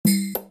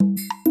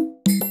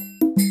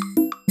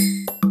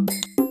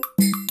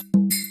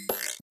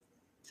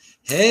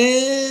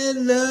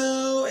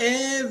Hello,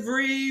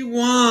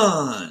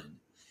 everyone.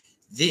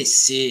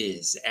 This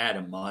is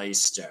Adam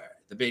Meister,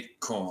 the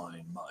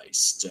Bitcoin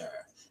Meister,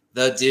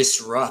 the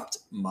Disrupt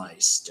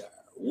Meister.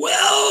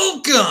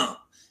 Welcome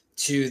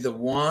to the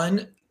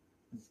One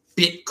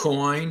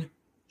Bitcoin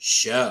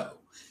Show.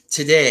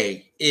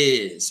 Today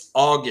is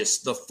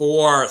August the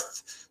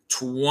 4th,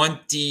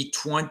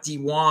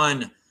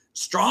 2021.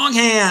 Strong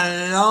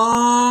hand,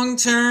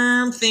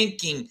 long-term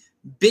thinking.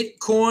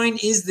 Bitcoin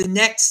is the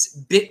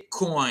next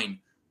Bitcoin.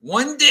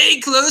 One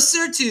day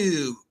closer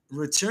to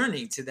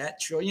returning to that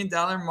 $1 trillion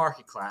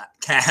market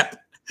cap.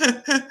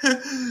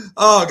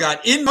 Oh, God.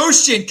 In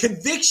motion,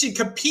 conviction,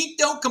 compete,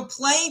 don't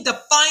complain,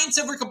 defiance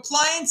over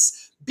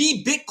compliance,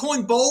 be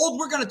Bitcoin bold.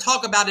 We're going to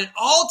talk about it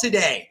all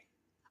today.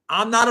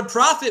 I'm not a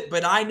prophet,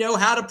 but I know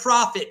how to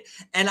profit,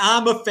 and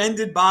I'm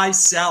offended by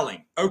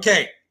selling.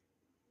 Okay.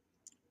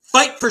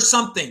 Fight for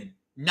something,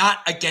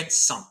 not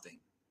against something.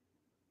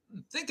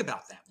 Think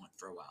about that one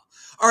for a while.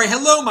 All right.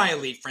 Hello, my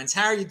elite friends.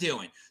 How are you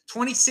doing?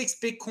 26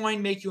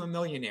 Bitcoin make you a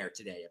millionaire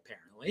today,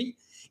 apparently.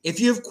 If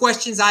you have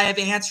questions, I have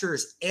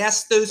answers.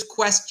 Ask those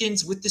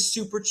questions with the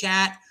super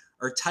chat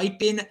or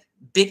type in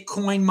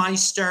Bitcoin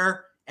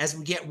Meister as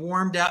we get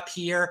warmed up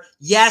here.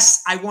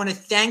 Yes, I want to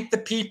thank the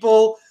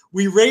people.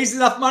 We raised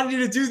enough money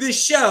to do this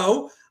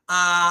show.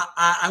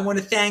 I want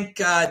to thank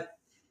the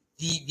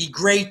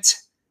great,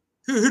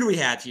 who do we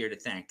have here to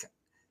thank?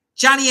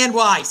 Johnny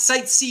NY,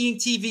 Sightseeing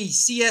TV,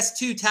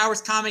 CS2,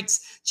 Towers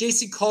Comics,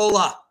 Jason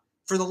Cola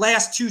for the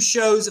last two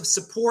shows of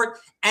support,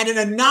 and an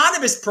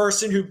anonymous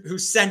person who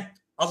sent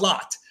a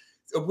lot.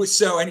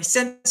 And he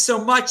sent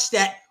so much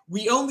that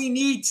we only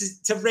need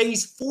to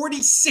raise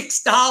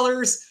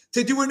 $46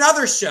 to do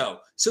another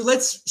show. So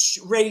let's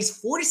raise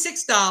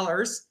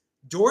 $46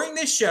 during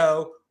this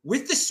show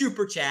with the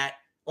super chat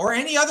or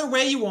any other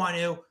way you want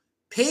to.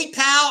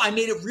 PayPal, I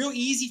made it real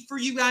easy for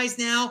you guys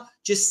now.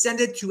 Just send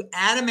it to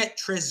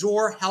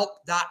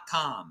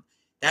adam@tresorhelp.com.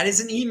 That is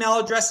an email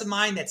address of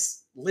mine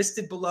that's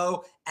listed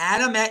below,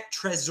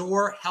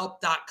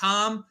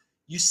 adam@tresorhelp.com.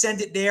 You send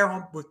it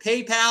there with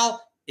PayPal.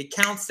 It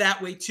counts that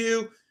way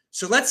too.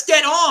 So let's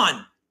get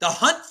on the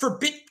hunt for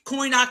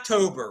Bitcoin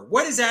October.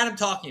 What is Adam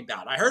talking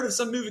about? I heard of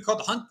some movie called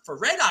The Hunt for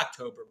Red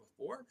October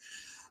before.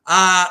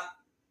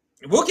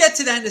 We'll get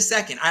to that in a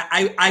second.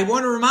 I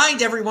want to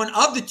remind everyone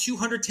of the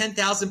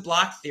 210,000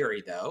 block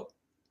theory, though,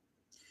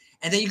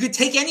 and that you could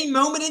take any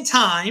moment in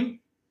time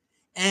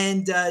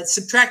and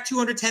subtract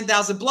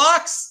 210,000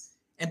 blocks,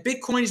 and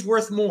Bitcoin is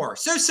worth more.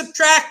 So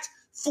subtract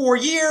 4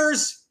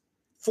 years,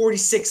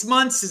 46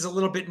 months is a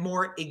little bit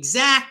more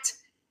exact,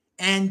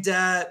 and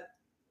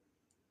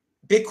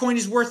Bitcoin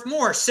is worth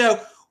more.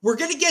 So we're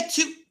going to get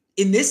to,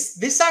 in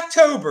this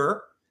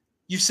October,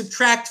 you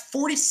subtract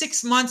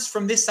 46 months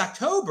from this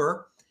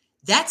October.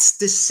 That's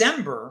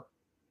December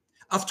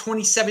of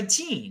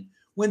 2017,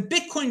 when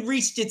Bitcoin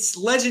reached its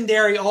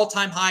legendary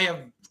all-time high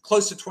of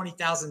close to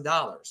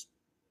 $20,000.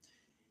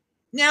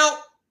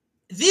 Now,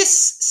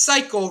 this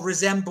cycle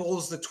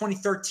resembles the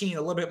 2013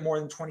 a little bit more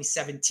than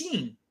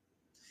 2017,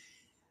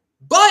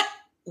 but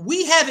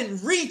we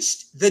haven't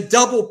reached the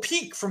double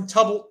peak from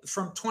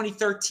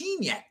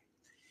 2013 yet.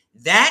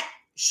 That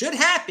should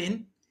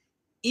happen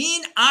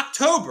in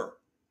October.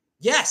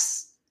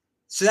 Yes.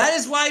 So that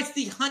is why it's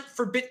the hunt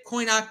for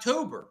Bitcoin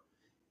October.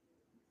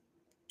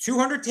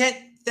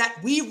 210, that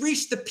we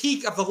reached the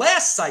peak of the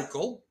last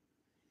cycle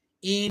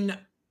in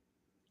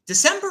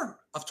December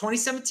of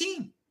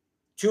 2017.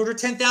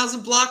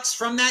 210,000 blocks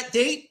from that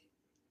date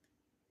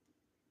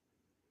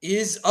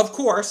is, of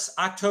course,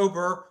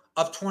 October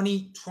of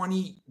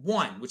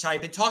 2021, which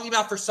I've been talking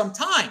about for some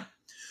time.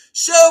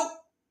 So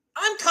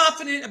I'm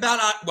confident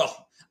about,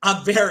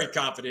 I'm very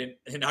confident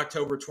in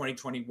October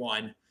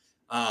 2021.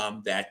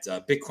 That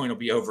Bitcoin will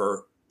be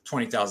over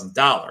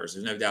 $20,000.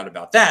 There's no doubt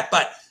about that.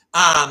 But,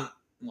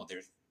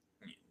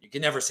 you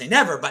can never say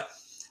never, but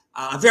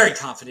I'm very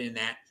confident in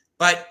that.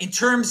 But in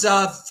terms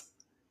of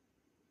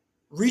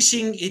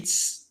reaching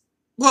its,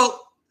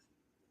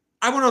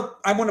 I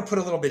want to put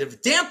a little bit of a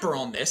damper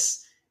on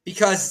this,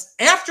 because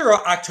after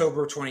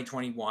October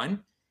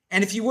 2021,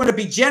 and if you want to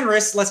be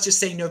generous, let's just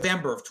say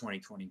November of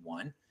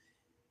 2021,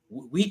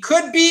 we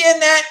could be in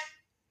that,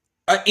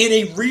 in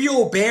a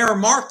real bear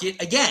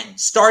market again,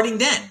 starting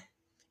then,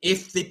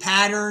 if the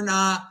pattern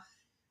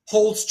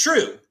holds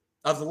true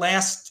of the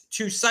last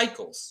two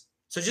cycles.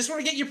 So just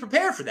want to get you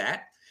prepared for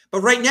that. But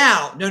right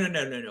now, no.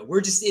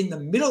 We're just in the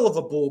middle of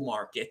a bull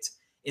market,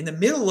 in the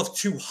middle of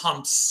two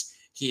humps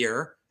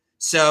here.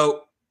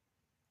 So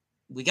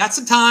we got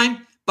some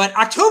time, but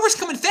October's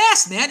coming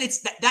fast, man. It's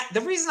that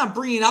the reason I'm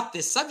bringing up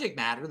this subject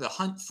matter, the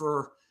hunt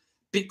for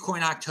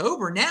Bitcoin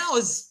October, now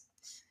is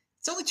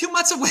it's only 2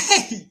 months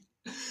away.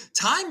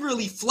 Time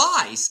really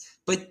flies,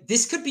 but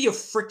this could be a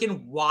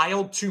freaking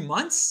wild 2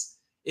 months.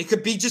 It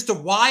could be just a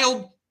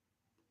wild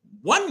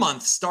 1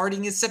 month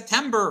starting in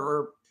September,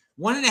 or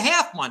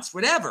 1.5 months,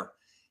 whatever.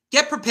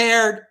 Get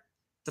prepared.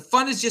 The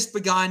fun has just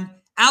begun.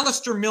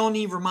 Alistair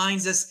Milne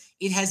reminds us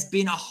it has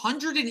been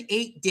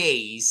 108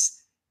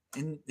 days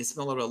and it's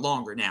been a little bit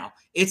longer now.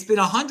 It's been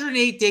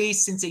 108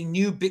 days since a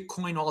new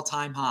Bitcoin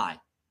all-time high.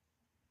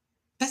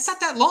 That's not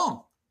that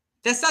long.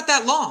 That's not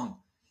that long.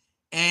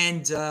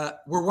 And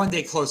we're one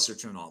day closer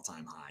to an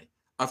all-time high,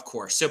 of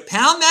course. So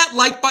pound that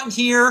like button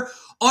here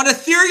on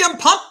Ethereum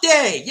Pump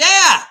Day.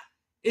 Yeah,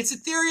 it's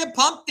Ethereum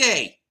Pump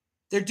Day.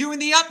 They're doing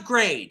the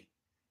upgrade.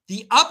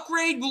 The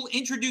upgrade will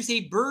introduce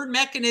a burn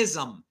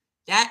mechanism.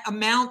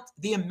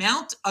 The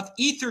amount of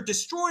ether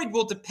destroyed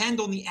will depend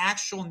on the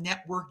actual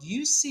network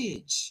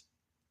usage.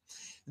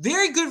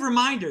 Very good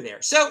reminder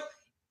there. So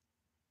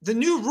the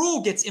new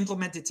rule gets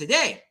implemented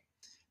today.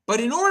 But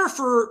in order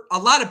for a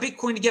lot of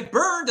Bitcoin to get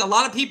burned, a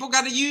lot of people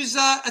got to use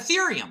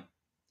Ethereum.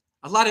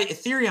 A lot of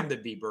Ethereum to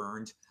be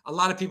burned. A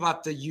lot of people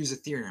have to use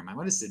Ethereum. I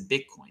would have said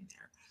Bitcoin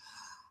there.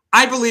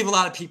 I believe a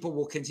lot of people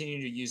will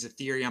continue to use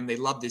Ethereum. They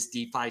love this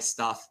DeFi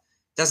stuff.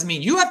 Doesn't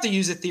mean you have to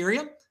use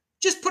Ethereum.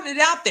 Just putting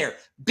it out there.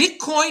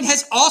 Bitcoin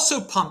has also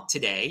pumped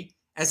today,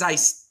 as I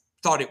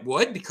thought it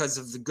would because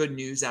of the good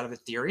news out of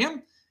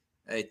Ethereum.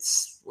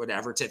 It's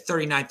whatever. It's at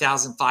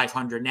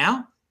 39,500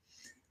 now.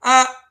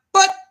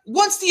 But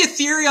once the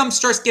Ethereum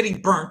starts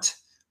getting burnt,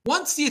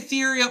 once the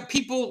Ethereum,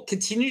 people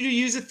continue to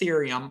use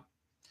Ethereum.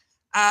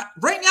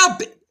 Right now,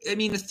 I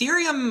mean,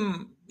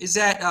 Ethereum is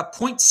at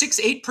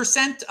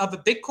 0.68% of a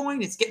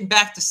Bitcoin. It's getting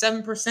back to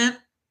 7%.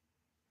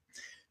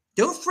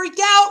 Don't freak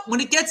out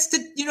when it gets to,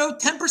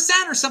 10%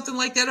 or something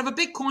like that of a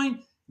Bitcoin.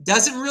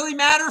 Doesn't really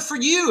matter for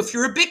you. If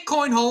you're a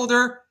Bitcoin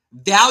holder,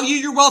 value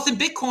your wealth in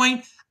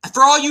Bitcoin.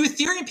 For all you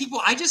Ethereum people,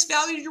 I just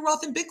valued your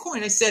wealth in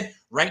Bitcoin. I said,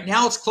 right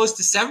now it's close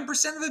to 7%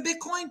 of a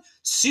Bitcoin.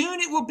 Soon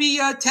it will be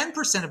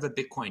 10% of a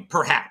Bitcoin,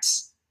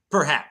 perhaps.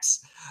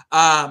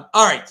 All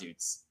right,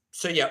 dudes.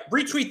 So yeah,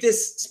 retweet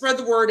this, spread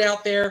the word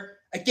out there.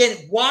 Again,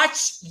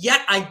 watch.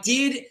 Yeah, I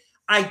did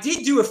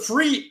do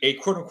a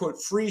quote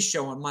unquote free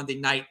show on Monday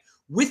night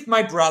with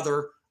my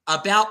brother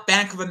about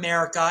Bank of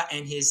America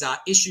and his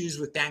issues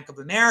with Bank of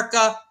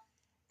America.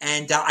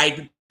 And I've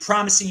been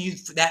promising you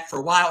that for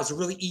a while. It was a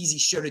really easy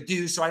show to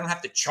do, so I don't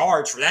have to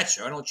charge for that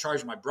show. I don't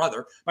charge my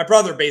brother. My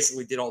brother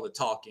basically did all the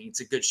talking.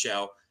 It's a good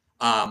show.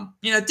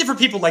 Different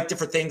people like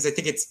different things. I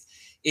think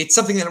it's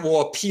something that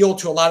will appeal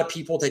to a lot of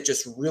people that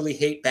just really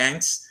hate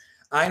banks.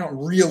 I don't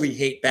really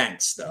hate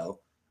banks, though.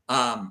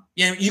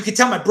 You can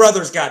tell my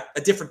brother's got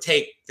a different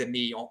take than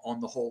me on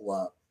the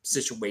whole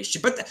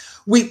situation. But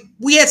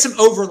we had some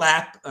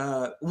overlap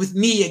with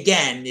me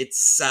again.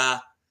 It's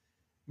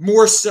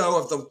more so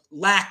of the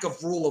lack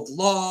of rule of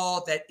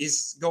law that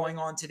is going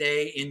on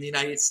today in the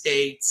United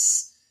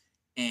States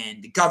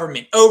and the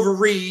government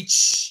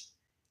overreach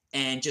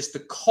and just the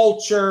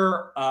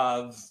culture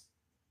of,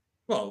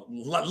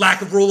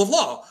 lack of rule of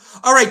law.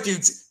 All right,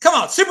 dudes, come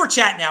on, super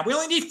chat now. We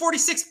only need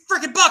 46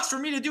 freaking bucks for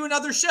me to do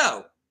another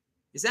show.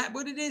 Is that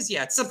what it is?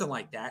 Yeah, it's something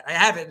like that. I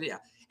have it. Yeah.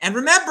 And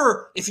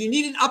remember, if you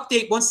need an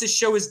update once this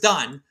show is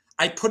done,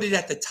 I put it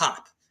at the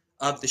top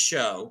of the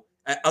show,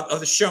 of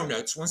the show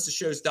notes. Once the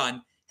show's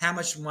done, how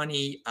much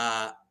money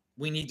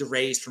we need to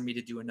raise for me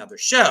to do another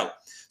show.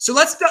 So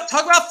let's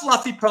talk about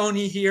Fluffy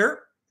Pony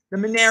here, the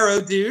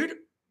Monero dude.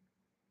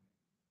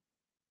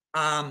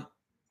 And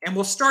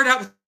we'll start out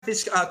with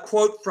this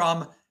quote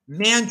from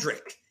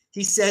Mandrick.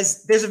 He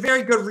says, there's a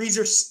very good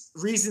reason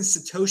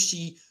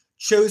Satoshi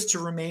chose to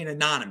remain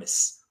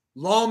anonymous.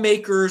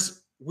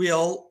 Lawmakers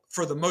will,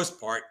 for the most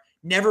part,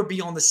 never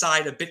be on the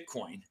side of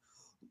Bitcoin.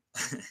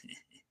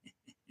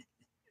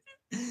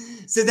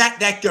 So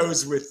that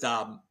goes with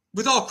all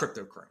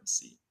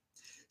cryptocurrency.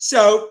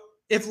 So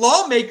if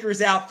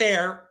lawmakers out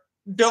there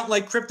don't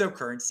like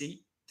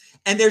cryptocurrency,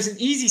 and there's an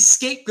easy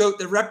scapegoat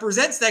that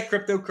represents that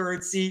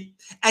cryptocurrency,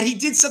 and he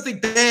did something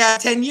bad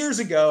 10 years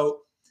ago,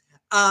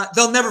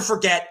 they'll never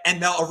forget,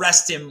 and they'll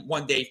arrest him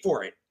one day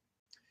for it.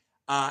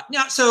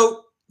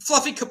 So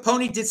Fluffy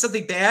Pony did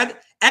something bad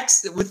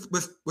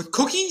with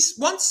cookies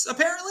once,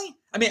 apparently.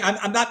 I mean,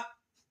 I'm not.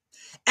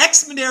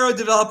 Ex-Monero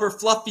developer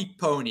Fluffy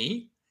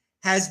Pony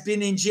has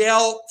been in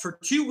jail for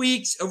 2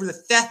 weeks over the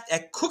theft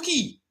at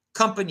cookie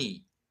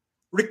company.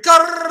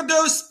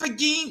 Riccardo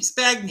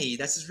Spagni,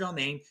 that's his real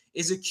name,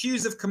 is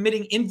accused of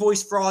committing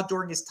invoice fraud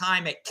during his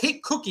time at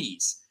Cake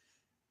Cookies.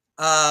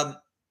 All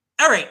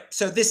right,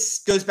 so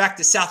this goes back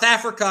to South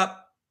Africa.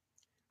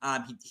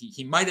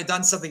 He might have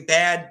done something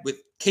bad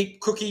with Cake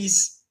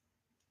Cookies.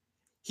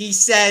 He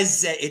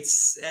says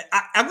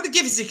I'm going to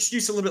give his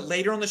excuse a little bit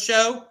later on the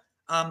show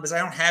because I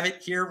don't have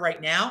it here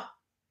right now.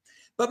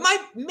 But my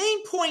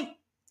main point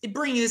in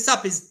bringing this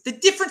up is the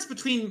difference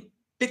between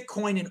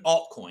Bitcoin and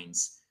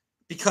altcoins,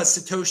 because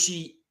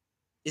Satoshi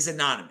is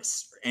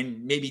anonymous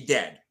and maybe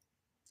dead.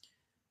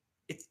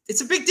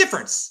 It's a big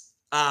difference.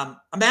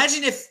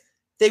 Imagine if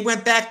they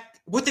went back,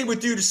 what they would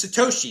do to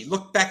Satoshi,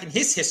 look back in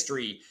his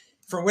history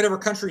from whatever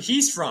country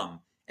he's from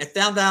and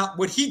found out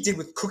what he did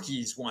with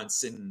cookies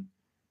once and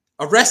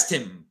arrest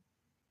him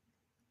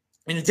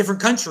in a different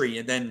country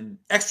and then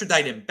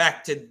extradite him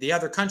back to the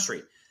other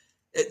country.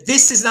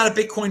 This is not a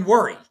Bitcoin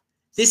worry.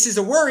 This is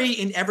a worry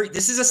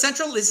this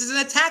is an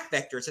attack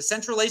vector. It's a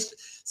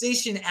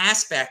centralization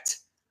aspect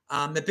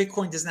that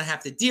Bitcoin does not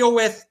have to deal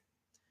with.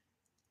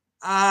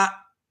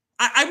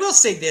 I will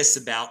say this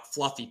about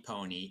Fluffy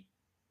Pony.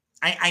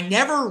 I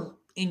never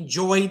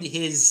enjoyed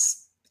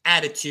his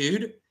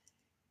attitude.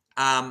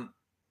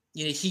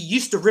 He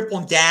used to rip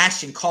on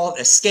Dash and call it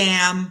a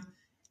scam.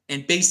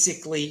 And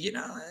basically,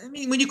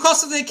 when you call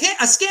something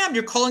a scam,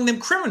 you're calling them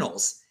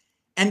criminals.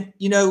 And,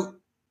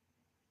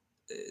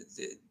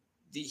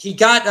 he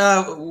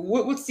got,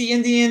 what's the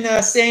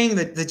Indian saying?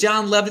 The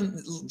John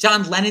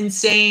Lennon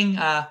saying?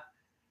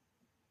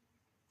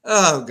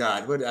 Oh,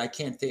 God, I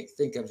can't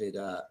think of it.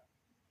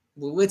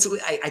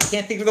 I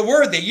can't think of the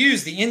word they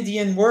used, the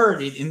Indian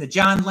word in the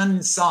John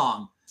Lennon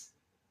song.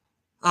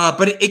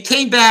 But it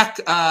came back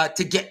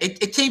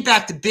it came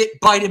back to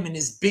bite him in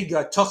his big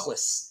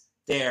tuchlis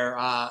there,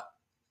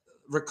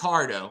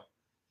 Ricardo.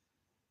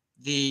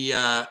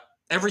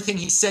 Everything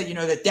he said,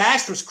 that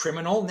Dash was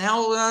criminal.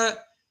 Now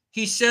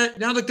he said,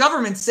 now the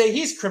government say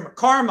he's criminal.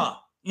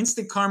 Karma,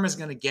 instant karma is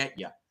going to get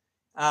you.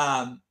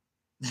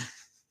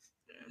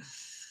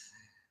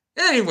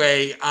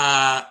 Anyway,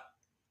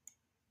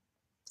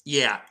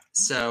 yeah.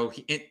 So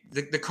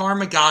the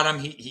karma got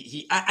him.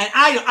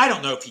 I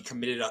don't know if he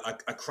committed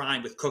a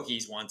crime with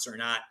cookies once or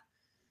not.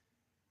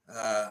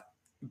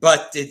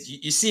 But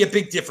you see a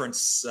big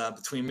difference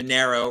between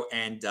Monero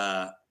and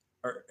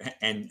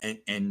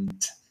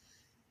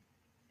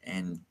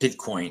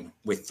Bitcoin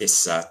with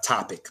this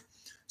topic.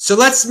 So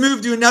let's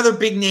move to another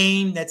big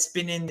name that's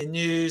been in the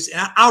news,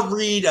 and I'll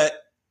read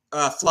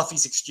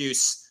Fluffy's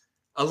excuse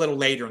a little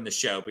later in the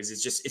show because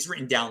it's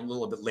written down a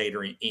little bit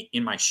later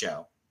in my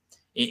show,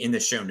 in the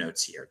show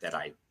notes here that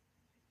I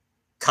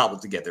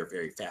cobbled together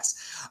very fast.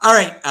 All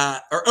right,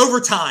 or over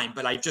time,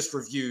 but I just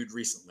reviewed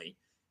recently.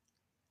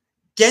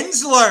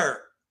 Gensler.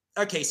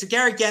 Okay, so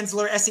Gary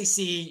Gensler,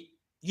 SEC,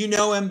 you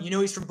know him. You know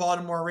he's from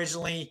Baltimore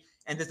originally,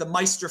 and that the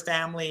Meister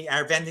family,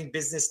 our vending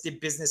business, did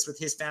business with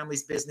his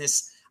family's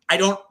business. I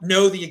don't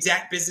know the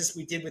exact business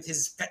we did with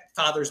his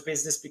father's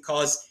business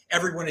because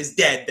everyone is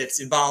dead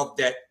that's involved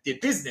that did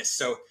business.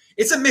 So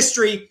it's a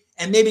mystery,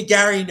 and maybe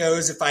Gary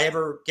knows if I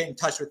ever get in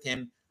touch with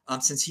him,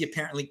 since he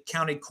apparently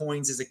counted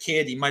coins as a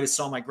kid. He might have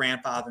saw my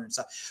grandfather and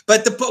stuff.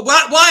 But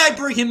why I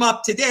bring him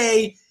up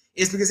today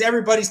is because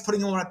everybody's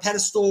putting him on a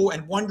pedestal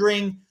and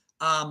wondering,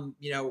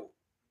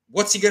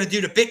 what's he going to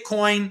do to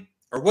Bitcoin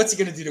or what's he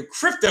going to do to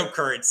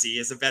cryptocurrency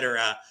is a better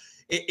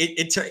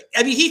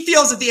he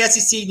feels that the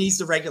SEC needs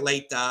to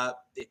regulate that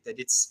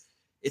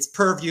its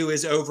purview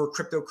is over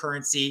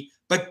cryptocurrency,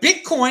 but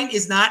Bitcoin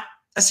is not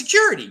a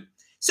security.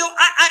 So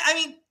I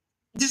mean,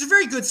 there's a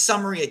very good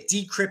summary at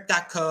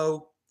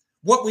decrypt.co.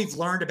 What we've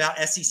learned about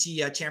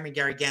SEC Chairman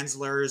Gary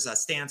Gensler's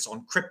stance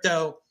on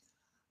crypto.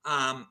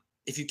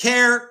 If you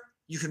care,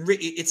 you can read.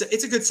 It's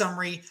a good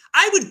summary.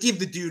 I would give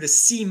the dude a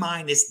C-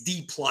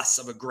 D+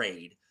 of a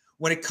grade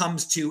when it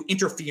comes to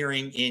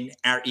interfering in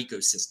our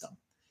ecosystem.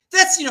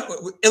 That's,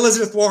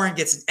 Elizabeth Warren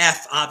gets an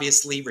F,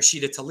 obviously,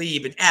 Rashida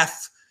Tlaib an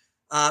F.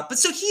 But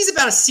so he's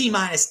about a C-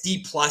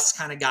 D+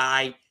 kind of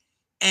guy.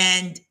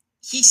 And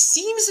he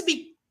seems to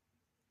be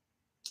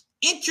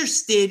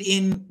interested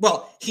in,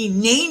 he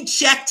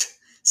name-checked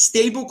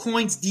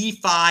stablecoins,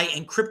 DeFi,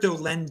 and crypto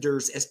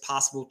lenders as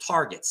possible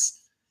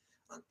targets.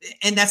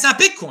 And that's not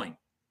Bitcoin.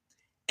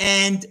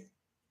 And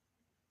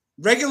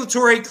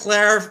regulatory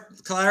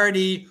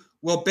clarity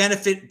will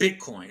benefit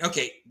Bitcoin.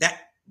 Okay,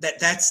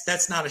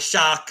 that's not a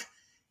shock.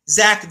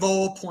 Zach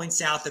Vole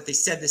points out that they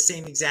said the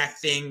same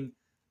exact thing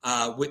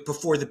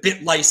before the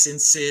bit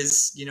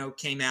licenses,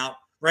 came out.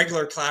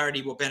 Regular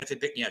clarity will benefit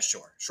Bitcoin. Yeah,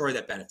 sure,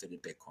 that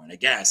benefited Bitcoin. I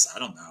guess I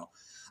don't know.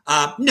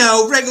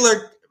 No,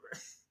 regular.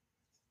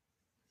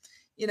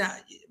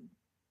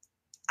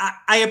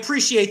 I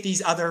appreciate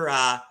these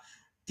other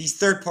these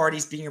third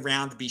parties being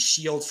around to be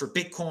shields for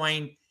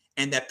Bitcoin,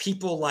 and that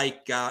people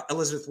like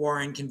Elizabeth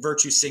Warren can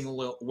virtue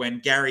signal when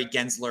Gary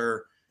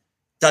Gensler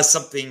does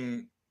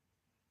something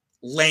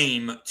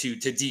lame to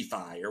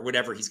DeFi or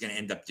whatever he's going to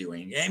end up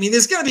doing. I mean,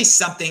 there's going to be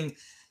something.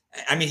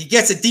 I mean, he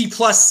gets a D+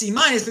 C-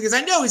 because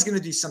I know he's going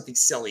to do something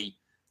silly.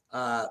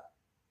 I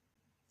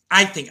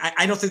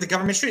don't think the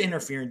government should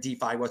interfere in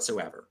DeFi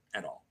whatsoever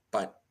at all.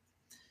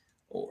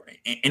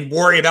 And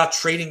worry about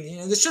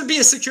trading. There shouldn't be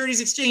a Securities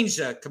Exchange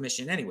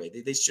Commission anyway.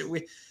 They should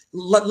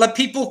let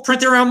people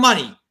print their own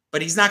money.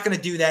 But he's not going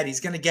to do that. He's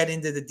going to get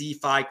into the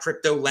DeFi,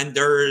 crypto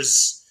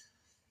lenders.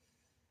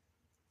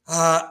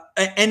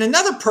 And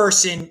another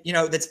person,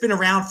 that's been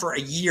around for a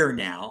year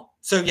now.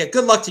 So, yeah,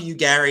 good luck to you,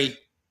 Gary.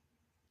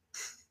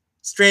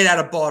 Straight out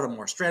of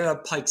Baltimore, straight out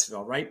of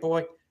Pikesville, right,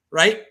 boy?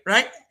 Right?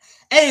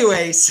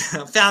 Anyways,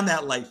 found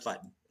that like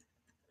button.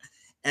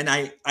 And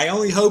I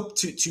only hope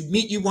to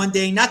meet you one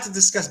day, not to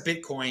discuss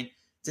Bitcoin,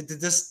 to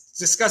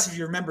discuss if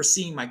you remember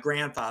seeing my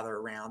grandfather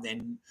around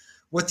and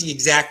what the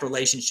exact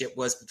relationship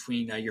was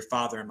between your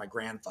father and my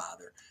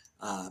grandfather.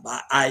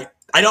 I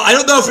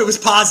don't know if it was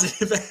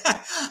positive.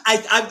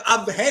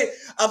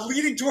 I'm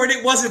leaning toward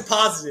it wasn't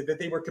positive, that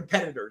they were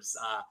competitors.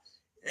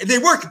 They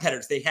were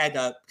competitors. They had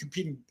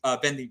competing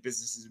vending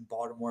businesses in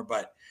Baltimore,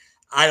 but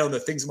I don't know.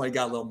 Things might have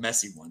got a little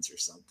messy once or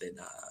something.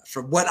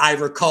 From what I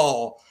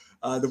recall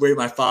The way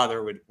my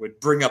father would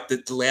bring up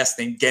the last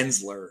name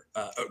Gensler.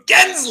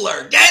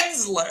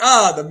 Gensler.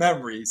 Ah, the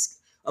memories.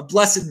 A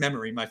blessed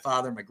memory. My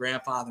father, my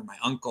grandfather, my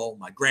uncle,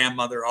 my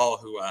grandmother, all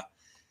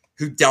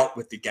who dealt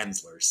with the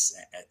Genslers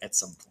at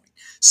some point.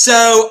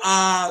 So,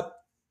 all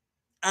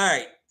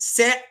right.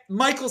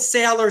 Michael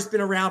Saylor's been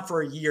around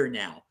for a year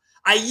now.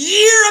 A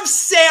year of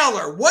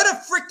Saylor. What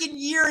a freaking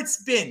year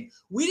it's been.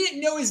 We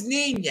didn't know his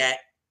name yet,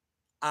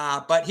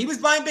 but he was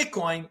buying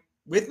Bitcoin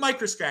with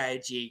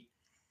MicroStrategy.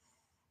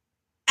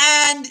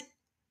 And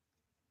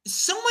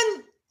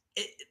someone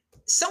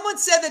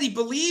said that he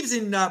believes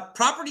in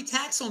property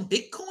tax on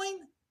Bitcoin.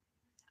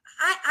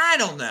 I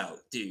don't know,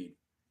 dude.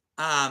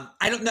 I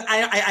don't know.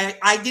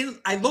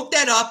 I looked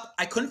that up.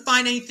 I couldn't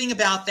find anything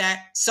about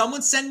that.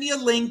 Someone sent me a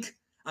link.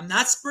 I'm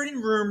not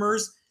spreading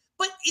rumors,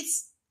 but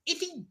if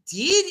he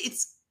did,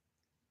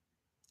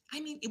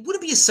 it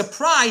wouldn't be a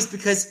surprise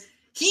because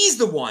he's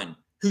the one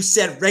who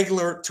said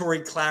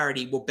regulatory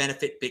clarity will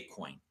benefit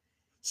Bitcoin.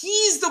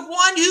 He's the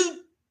one who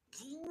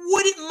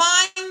wouldn't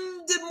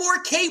mind more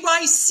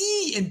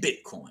KYC in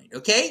Bitcoin.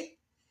 Okay.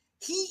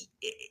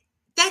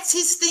 That's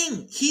his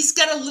thing. He's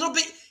got a little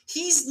bit,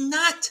 he's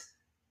not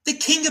the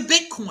king of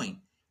Bitcoin.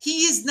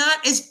 He is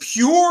not as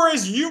pure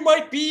as you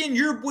might be in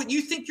what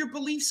you think your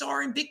beliefs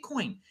are in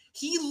Bitcoin.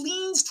 He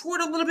leans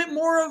toward a little bit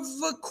more of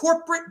a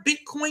corporate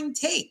Bitcoin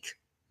take.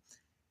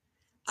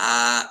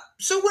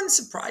 So it wouldn't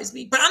surprise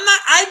me, but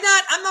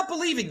I'm not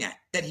believing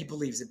that he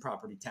believes in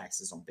property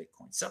taxes on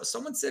Bitcoin. So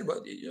someone said,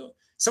 well,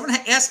 someone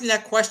asked me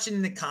that question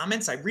in the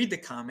comments. I read the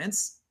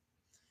comments,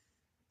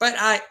 but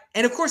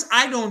of course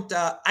I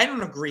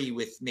don't agree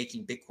with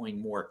making Bitcoin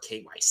more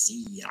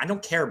KYC. I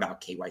don't care about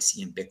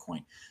KYC in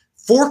Bitcoin.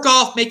 Fork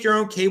off, make your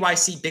own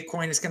KYC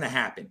Bitcoin is going to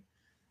happen.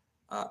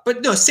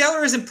 But no,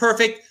 Saylor isn't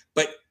perfect,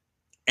 but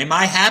am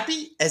I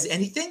happy as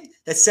anything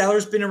that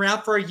Saylor's been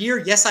around for a year?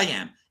 Yes, I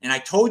am. And I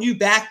told you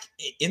back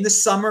in the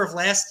summer of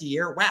last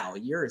year, wow, a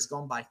year has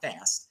gone by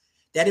fast,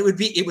 that it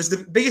was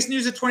the biggest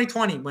news of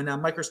 2020 when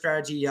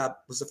MicroStrategy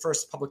was the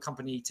first public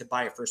company to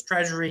buy a first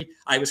treasury.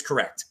 I was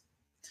correct.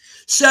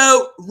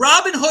 So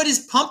Robinhood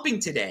is pumping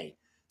today.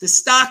 The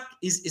stock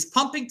is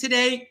pumping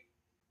today.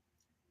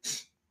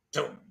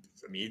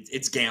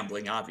 It's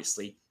gambling,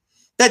 obviously.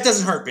 That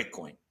doesn't hurt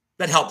Bitcoin.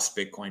 That helps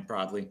Bitcoin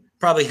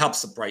probably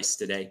helps the price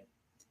today.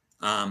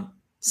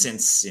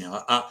 Since,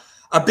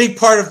 a big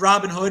part of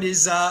Robinhood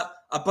is a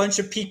bunch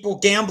of people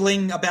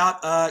gambling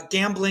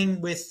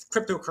with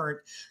cryptocurrency.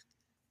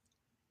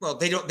 Well,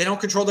 they don't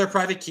control their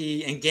private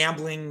key and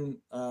gambling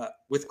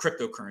with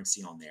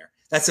cryptocurrency on there.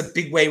 That's a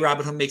big way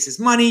Robinhood makes his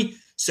money.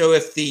 So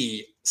if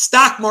the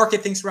stock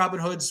market thinks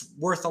Robinhood's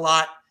worth a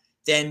lot,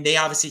 then they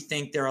obviously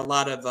think there are a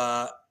lot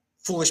of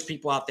foolish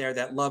people out there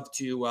that love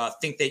to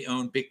think they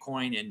own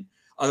Bitcoin and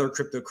other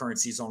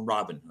cryptocurrencies on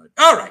Robinhood.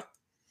 All right.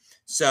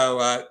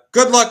 So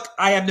good luck.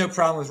 I have no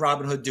problem with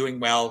Robinhood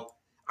doing well.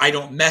 I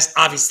don't mess.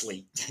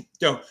 Obviously,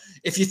 don't.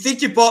 If you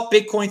think you bought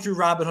Bitcoin through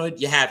Robinhood,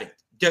 you haven't.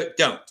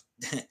 Don't.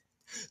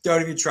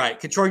 Don't even try it.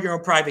 Control your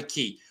own private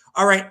key.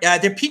 All right.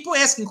 There are people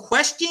asking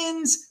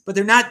questions, but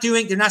they're not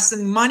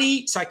sending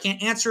money, so I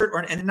can't answer it.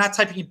 And they're not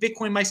typing in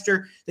Bitcoin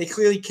Meister. They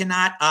clearly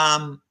cannot.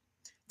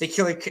 They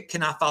clearly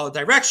cannot follow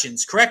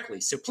directions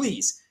correctly. So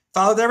please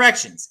follow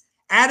directions.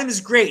 Adam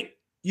is great.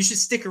 You should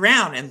stick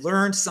around and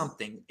learn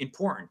something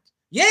important.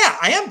 Yeah,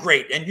 I am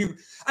great.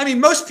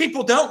 And most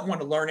people don't want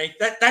to learn it.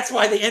 That's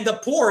why they end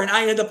up poor and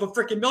I end up a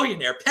freaking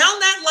millionaire.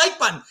 Pound that like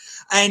button.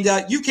 And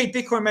UK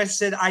Bitcoin Meister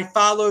said, I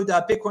followed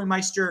Bitcoin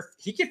Meister.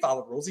 He can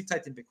follow rules. He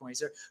typed in Bitcoin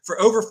Meister for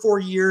over 4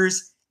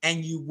 years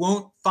and you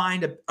won't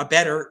find a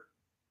better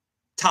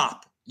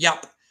top.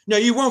 Yep. No,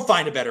 you won't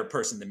find a better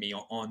person than me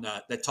on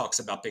that talks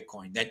about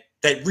Bitcoin,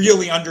 that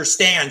really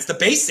understands the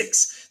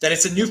basics, that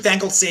it's a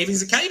newfangled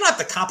savings account. You don't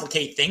have to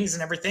complicate things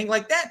and everything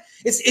like that.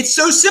 It's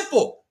so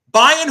simple.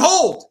 Buy and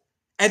hold,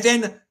 and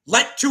then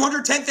let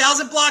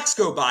 210,000 blocks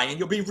go by, and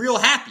you'll be real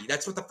happy.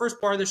 That's what the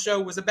first part of the show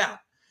was about.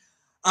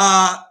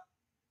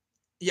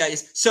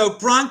 So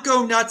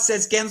Bronco Nut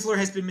says Gensler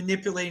has been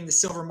manipulating the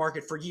silver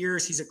market for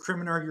years. He's a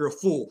criminal. You're a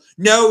fool.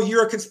 No,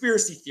 you're a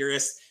conspiracy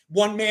theorist.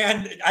 One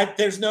man,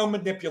 there's no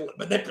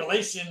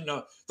manipulation.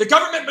 No. The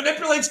government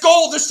manipulates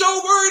gold. They're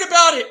so worried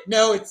about it.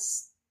 No,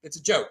 it's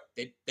a joke.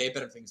 They have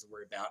better things to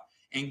worry about.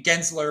 And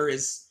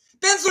Gensler's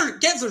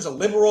a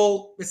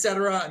liberal,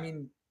 etc.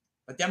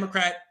 A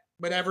Democrat,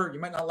 whatever. You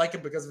might not like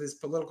him because of his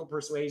political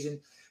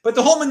persuasion. But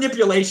the whole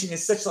manipulation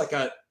is such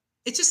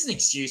it's just an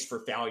excuse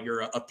for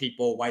failure of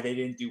people, why they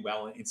didn't do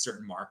well in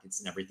certain markets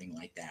and everything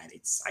like that.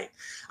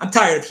 I'm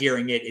tired of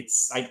hearing it.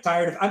 I'm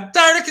tired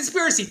of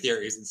conspiracy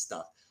theories and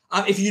stuff.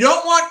 If you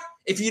don't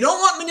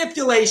want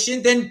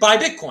manipulation, then buy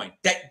Bitcoin.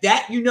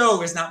 That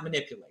is not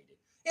manipulated.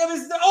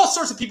 There's all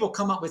sorts of people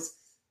come up with.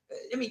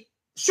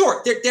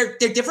 Sure, they're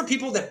different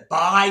people that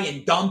buy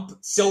and dump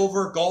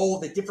silver,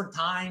 gold at different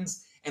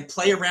times and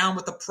play around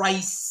with the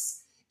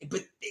price,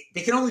 but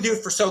they can only do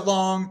it for so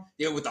long.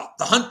 With the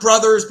Hunt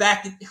brothers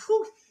back in.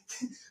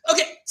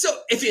 Okay, so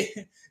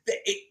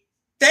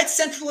that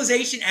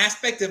centralization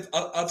aspect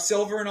of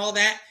silver and all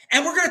that,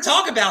 and we're going to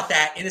talk about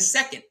that in a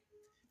second.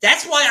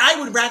 That's why I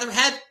would rather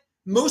have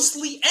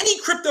mostly any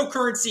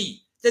cryptocurrency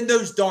than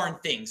those darn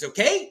things,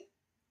 okay?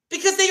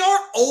 Because they are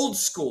old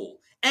school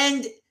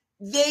and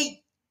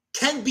they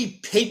can be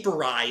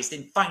paperized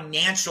and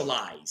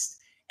financialized.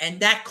 And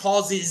that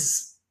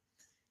causes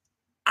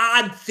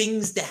odd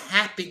things to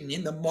happen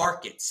in the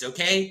markets,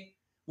 okay?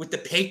 With the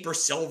paper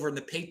silver and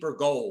the paper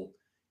gold.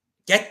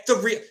 Get the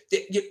real.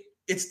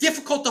 It's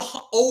difficult to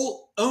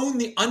own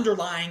the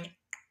underlying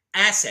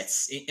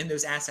assets in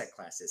those asset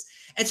classes.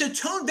 And so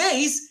Tone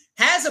Vays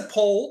has a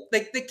poll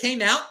that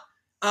came out.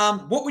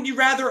 What would you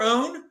rather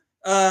own?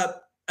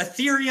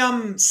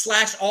 Ethereum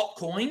 /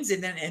 altcoins,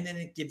 and then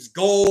it gives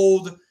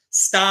gold,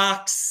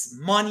 stocks,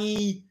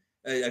 money,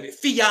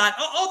 fiat,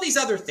 all these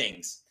other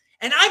things.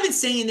 And I've been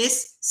saying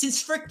this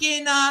since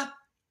freaking,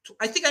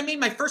 I think I made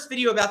my first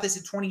video about this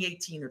in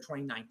 2018 or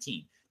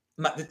 2019.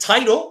 The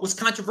title was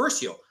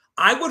controversial.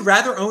 I would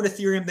rather own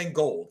Ethereum than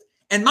gold.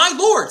 And my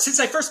Lord, since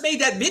I first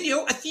made that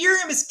video,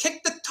 Ethereum has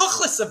kicked the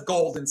tuchlis of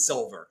gold and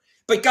silver.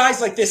 But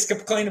guys like this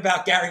complain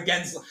about Gary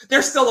Gensler.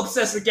 They're still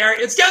obsessed with Gary.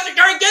 It's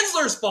Gary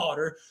Gensler's fault.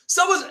 Or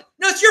no,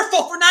 it's your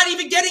fault for not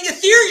even getting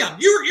Ethereum.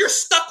 You're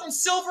stuck on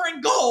silver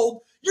and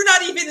gold. You're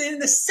not even in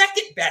the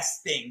second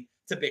best thing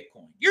to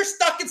Bitcoin. You're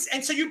stuck in,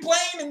 and so you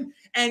blame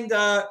and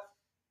I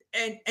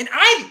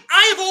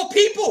of all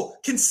people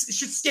should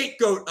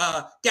scapegoat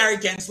Gary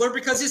Gensler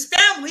because his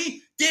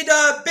family did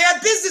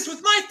bad business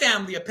with my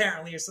family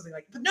apparently or something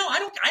like that. But no, I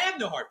don't. I have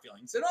no hard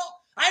feelings at all.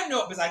 I have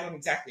no, because I don't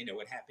exactly know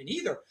what happened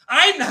either.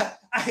 I'm not.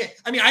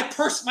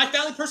 My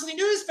family personally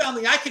knew his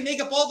family. I can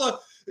make up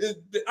all the.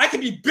 I can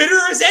be bitter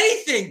as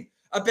anything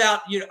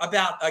about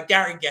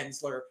Gary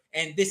Gensler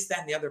and this, that,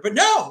 and the other. But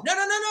no.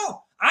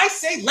 I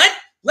say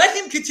let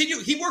him continue.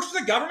 He works for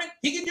the government.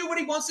 He can do what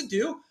he wants to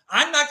do.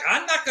 I'm not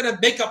going to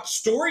make up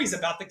stories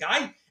about the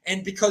guy.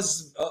 And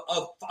because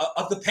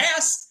of the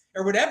past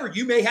or whatever,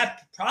 you may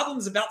have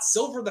problems about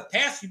silver in the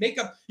past.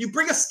 You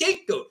bring a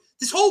scapegoat.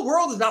 This whole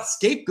world is about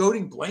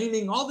scapegoating,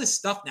 blaming, all this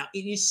stuff. Now,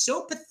 it is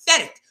so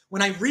pathetic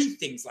when I read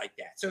things like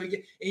that. So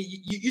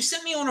you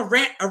sent me on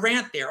a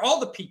rant there. All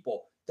the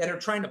people that are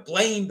trying to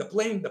blame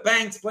the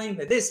banks, blame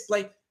the this,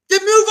 blame. Then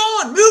move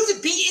on. Move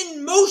to be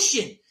in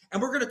motion.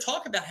 And we're going to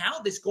talk about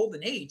how this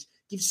golden age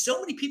gives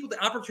so many people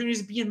the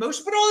opportunities to be in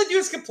motion. But all they do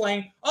is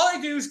complain. All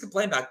they do is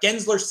complain about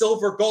Gensler,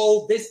 silver,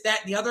 gold, this,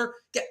 that, and the other.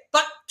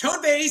 But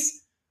Tone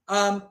Vays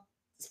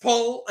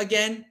poll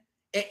again.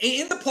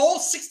 In the poll,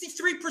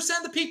 63%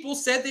 of the people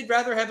said they'd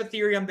rather have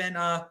Ethereum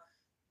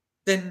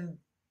than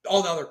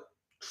all the other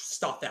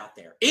stuff out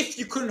there. If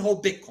you couldn't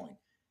hold Bitcoin.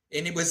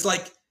 And it was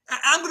like,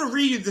 I'm going to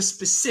read you the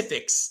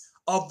specifics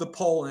of the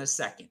poll in a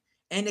second.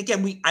 And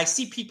again, I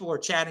see people are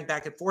chatting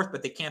back and forth,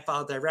 but they can't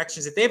follow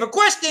directions. If they have a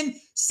question,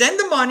 send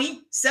me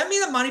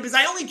the money, because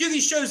I only do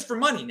these shows for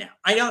money now.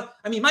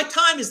 My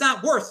time is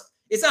not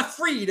it's not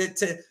free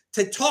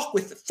to talk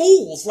with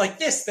fools like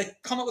this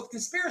that come up with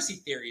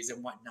conspiracy theories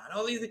and whatnot,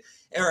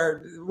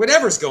 or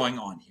whatever's going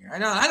on here.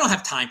 I don't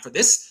have time for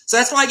this. So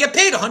that's why I get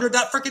paid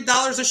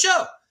 $100 a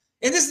show.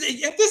 And this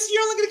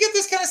you're only going to get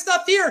this kind of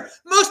stuff here.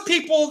 Most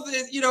people,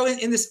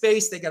 in the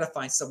space, they got to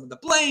find someone to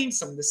blame,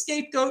 someone to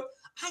scapegoat.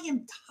 I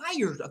am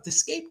tired of the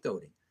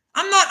scapegoating.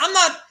 I'm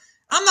not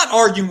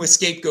arguing with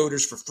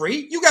scapegoaters for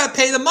free. You got to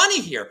pay the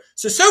money here.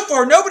 So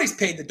far, nobody's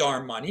paid the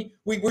darn money.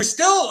 We're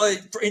still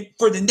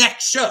for the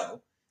next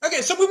show.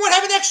 Okay, so we won't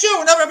have a next show.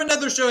 We'll never have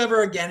another show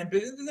ever again. And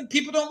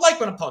people don't like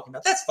what I'm talking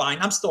about. That's fine.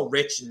 I'm still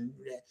rich, and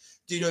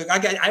I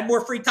have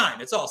more free time.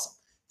 It's awesome.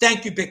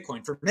 Thank you,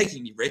 Bitcoin, for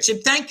making me rich,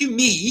 and thank you,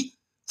 me,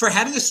 for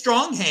having a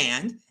strong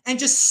hand and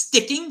just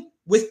sticking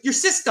with your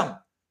system.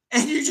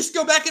 And you just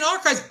go back in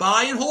archives,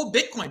 buy and hold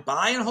Bitcoin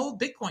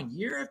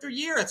year after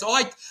year. That's all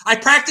I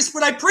practice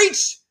what I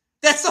preach.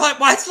 That's why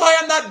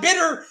I'm not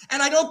bitter,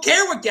 and I don't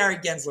care what Gary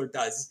Gensler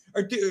does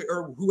or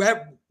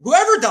whoever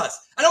does.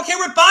 I don't care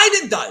what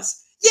Biden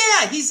does.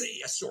 Yeah, he's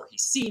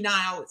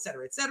senile, et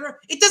cetera, et cetera.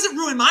 It doesn't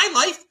ruin my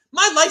life.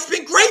 My life's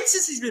been great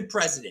since he's been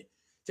president.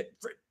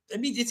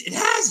 It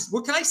has.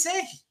 What can I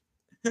say?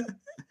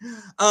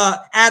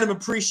 Adam,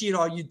 appreciate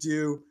all you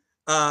do.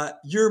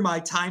 You're my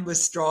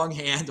timeless strong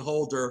hand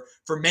holder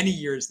for many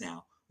years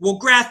now. Well,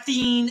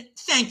 Graphene,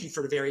 thank you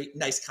for the very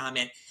nice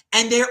comment.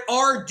 And there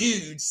are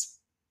dudes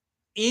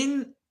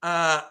in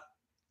the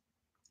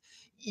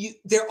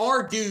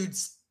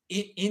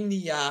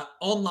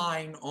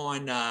online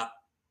on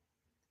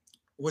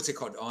what's it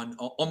called on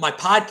my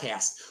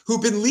podcast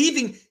who've been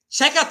leaving.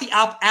 Check out the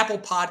Apple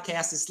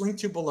podcast. It's linked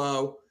to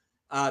below.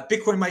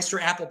 Bitcoin Meister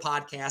Apple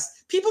podcast.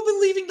 People have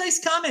been leaving nice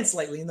comments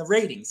lately in the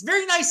ratings.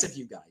 Very nice of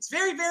you guys.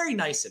 Very, very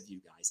nice of you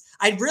guys.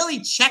 I'd really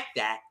check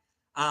that.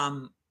 I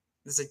don't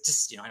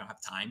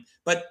have time.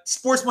 But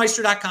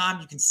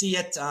sportsmeister.com, you can see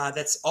it.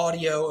 That's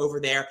audio over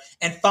there.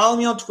 And follow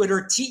me on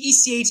Twitter,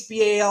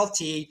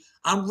 TECHBALT.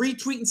 I'm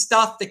retweeting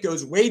stuff that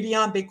goes way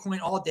beyond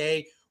Bitcoin all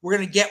day. We're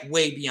going to get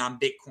way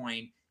beyond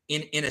Bitcoin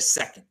in a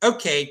second.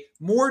 Okay,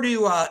 more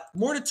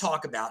to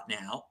talk about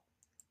now.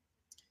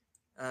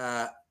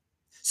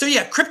 So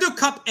yeah, Crypto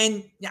Cup,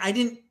 and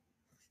I'm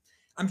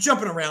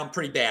jumping around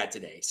pretty bad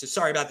today. So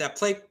sorry about that.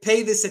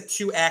 Pay this at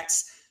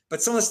 2x.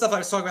 But some of the stuff I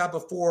was talking about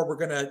before, we're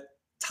going to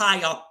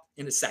tie up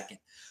in a second.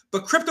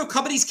 But crypto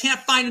companies can't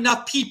find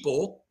enough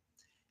people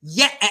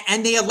yet,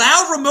 and they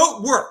allow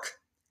remote work.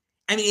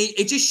 I mean,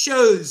 it just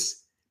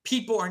shows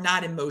people are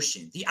not in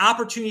motion. The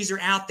opportunities are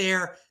out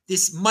there.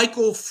 This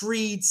Michael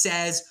Fried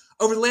says,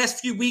 over the last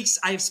few weeks,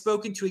 I have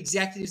spoken to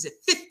executives at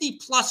 50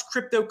 plus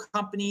crypto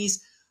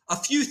companies. A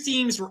few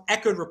themes were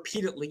echoed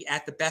repeatedly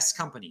at the best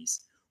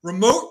companies.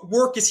 Remote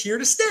work is here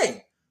to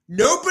stay.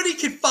 Nobody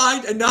can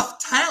find enough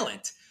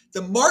talent.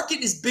 The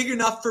market is big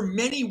enough for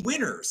many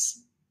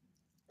winners.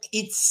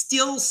 It's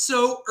still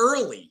so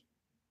early.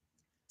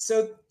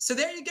 So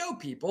there you go,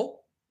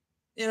 people.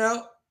 You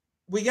know,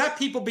 we got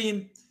people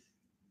being,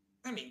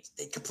 I mean,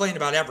 they complain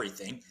about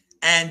everything.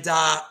 And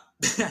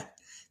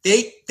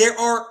there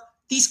are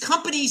these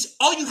companies,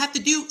 all you have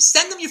to do,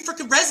 send them your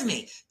freaking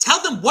resume.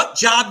 Tell them what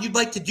job you'd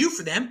like to do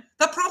for them.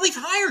 They'll probably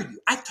hire you.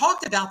 I've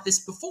talked about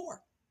this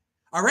before.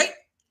 All right?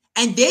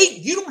 And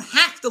you don't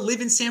have to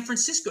live in San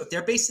Francisco. If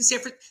they're based in San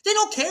Francisco, they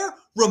don't care.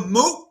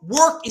 Remote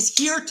work is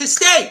here to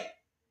stay.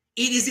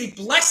 It is a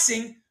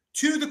blessing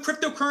to the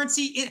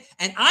cryptocurrency.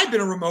 And I've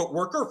been a remote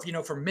worker,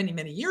 for many,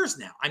 many years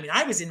now. I mean,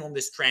 I was in on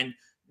this trend,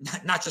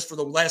 not just for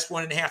the last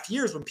 1.5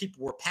 years when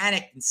people were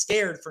panicked and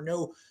scared for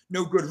no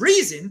good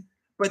reason,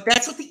 but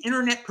that's what the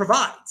internet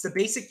provides. The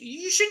basic,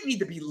 you shouldn't need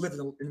to be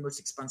living in the most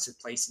expensive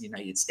place in the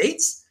United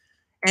States.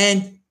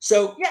 And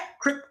so, yeah,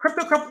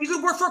 crypto company, you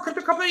can work for a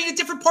crypto company in a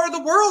different part of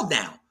the world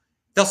now.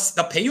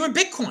 They'll pay you in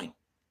Bitcoin.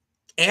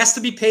 Ask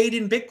to be paid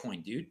in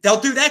Bitcoin, dude. They'll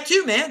do that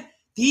too, man.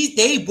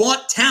 They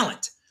want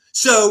talent.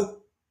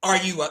 So are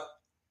you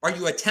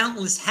a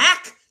talentless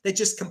hack that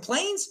just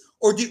complains?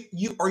 Or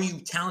are you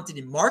talented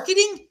in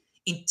marketing,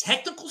 in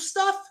technical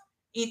stuff,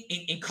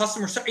 in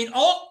customer service, in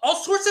all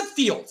sorts of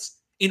fields?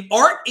 In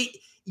art,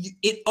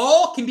 it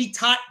all can be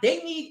taught. They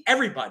need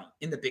everybody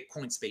in the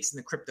Bitcoin space, in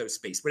the crypto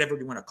space, whatever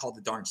you want to call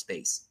the darn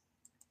space.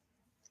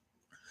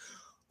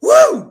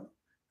 Woo!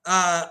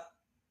 What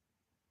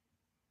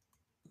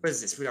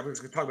is this? We're going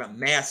to talk about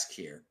mask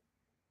here.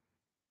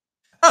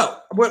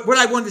 Oh, what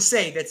I wanted to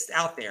say that's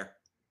out there.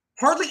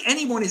 Hardly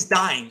anyone is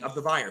dying of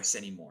the virus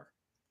anymore.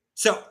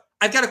 So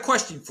I've got a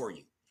question for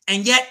you.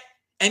 And yet,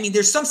 I mean,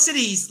 there's some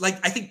cities, like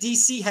I think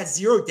DC has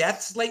 0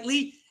 deaths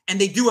lately, and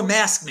they do a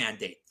mask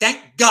mandate. Thank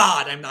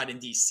God I'm not in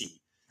DC.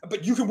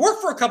 But you can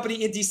work for a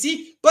company in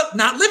DC, but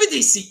not live in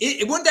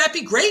DC. Wouldn't that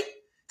be great?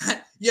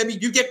 Yeah, I mean,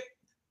 you get,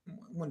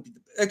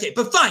 okay,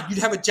 but fine. You'd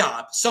have a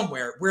job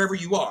somewhere, wherever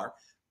you are.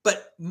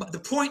 But the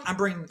point I'm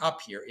bringing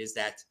up here is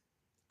that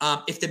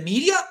if the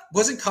media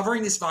wasn't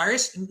covering this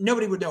virus,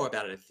 nobody would know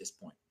about it at this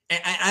point.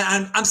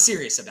 And I'm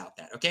serious about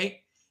that,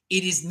 okay?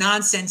 It is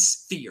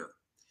nonsense fear.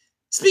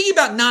 Speaking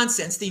about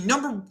nonsense, the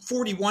number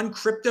 41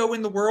 crypto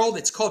in the world,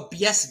 it's called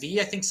BSV.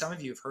 I think some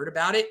of you have heard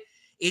about it.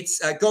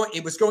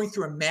 It was going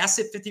through a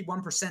massive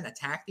 51%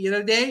 attack the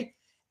other day.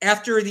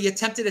 After the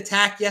attempted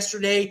attack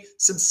yesterday,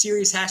 some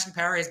serious hashing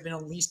power has been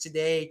unleashed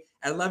today.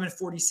 At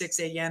 11:46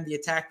 a.m., the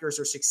attackers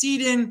are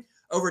succeeding.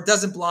 Over a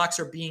dozen blocks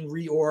are being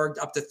reorged,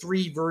 up to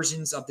 3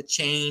 versions of the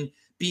chain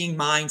being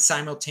mined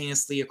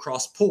simultaneously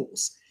across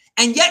pools.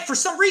 And yet, for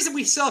some reason,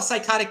 we still have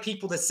psychotic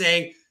people that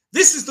say,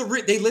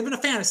 they live in a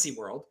fantasy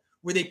world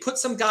where they put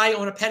some guy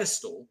on a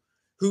pedestal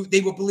who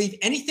they will believe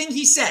anything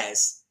he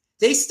says.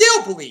 They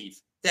still believe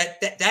that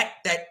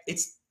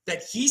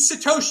he's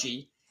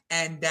Satoshi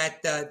and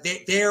that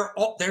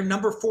their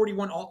number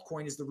 41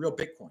 altcoin is the real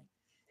Bitcoin.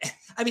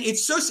 I mean,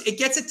 it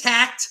gets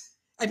attacked.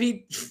 I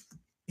mean,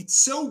 it's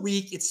so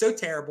weak. It's so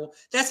terrible.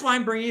 That's why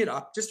I'm bringing it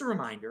up. Just a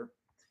reminder.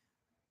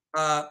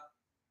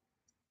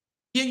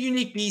 Be a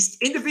unique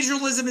beast.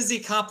 Individualism is the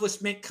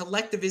accomplishment.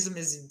 Collectivism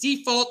is the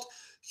default.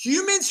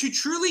 Humans who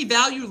truly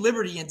value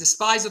liberty and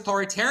despise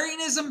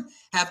authoritarianism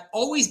have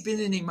always been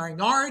in a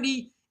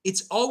minority.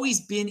 It's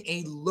always been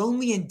a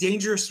lonely and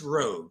dangerous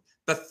road.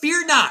 But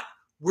fear not,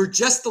 we're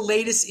just the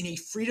latest in a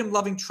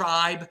freedom-loving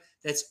tribe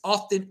that's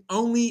often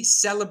only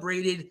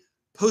celebrated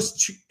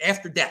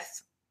after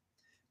death.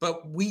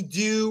 But we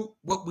do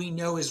what we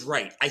know is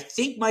right. I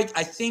think my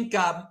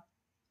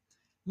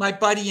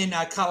buddy in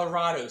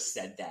Colorado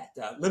said that,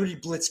 Liberty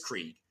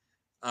Blitzkrieg.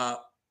 I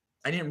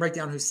didn't write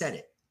down who said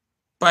it.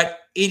 But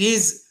it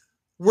is,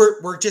 we're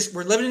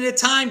living in a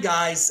time,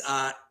 guys.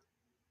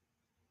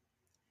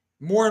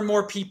 More and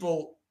more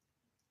people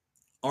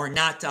are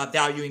not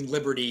valuing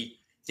liberty.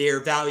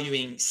 They're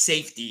valuing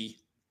safety,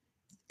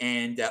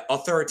 and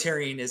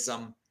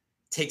authoritarianism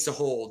takes a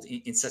hold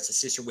in such a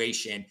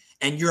situation.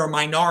 And you're a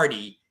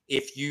minority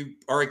if you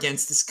are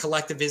against this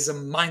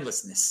collectivism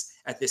mindlessness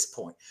at this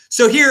point.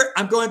 So here,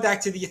 I'm going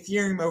back to the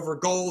Ethereum over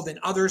gold and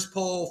others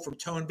poll from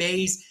Tone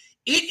Bayes.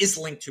 It is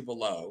linked to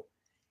below.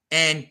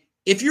 And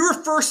if you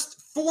were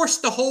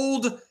forced to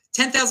hold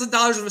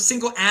 $10,000 of a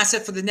single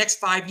asset for the next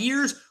 5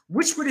 years,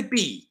 which would it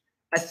be?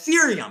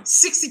 Ethereum,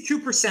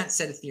 62%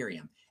 said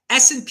Ethereum.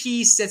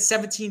 S&P said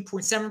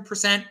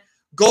 17.7%.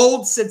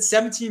 Gold said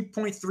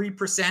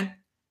 17.3%.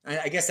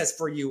 I guess that's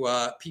for you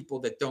people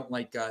that don't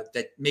like,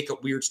 that make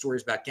up weird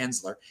stories about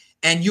Gensler.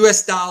 And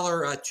US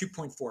dollar,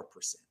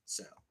 2.4%.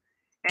 So,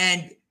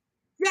 and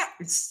Yeah,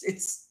 this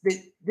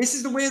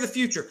is the way of the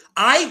future.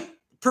 I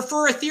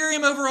prefer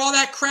Ethereum over all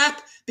that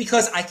crap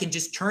because I can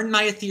just turn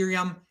my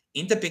Ethereum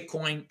into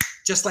Bitcoin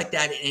just like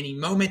that at any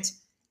moment.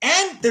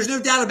 And there's no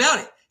doubt about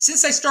it.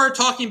 Since I started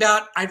talking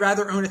about I'd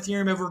rather own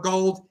Ethereum over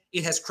gold,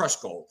 it has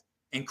crushed gold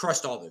and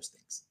crushed all those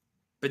things.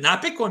 But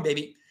not Bitcoin,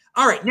 baby.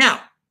 All right,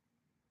 now.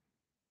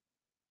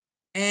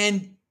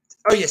 And,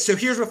 oh yeah, so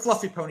here's what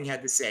Fluffy Pony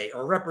had to say,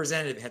 or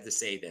representative had to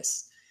say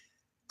this.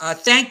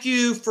 Thank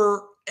you,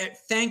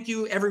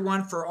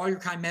 everyone, for all your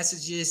kind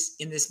messages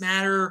in this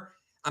matter.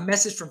 A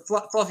message from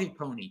Fluffy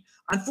Pony.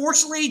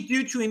 Unfortunately,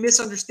 due to a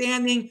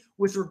misunderstanding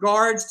with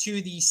regards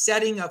to the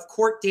setting of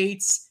court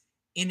dates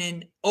in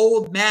an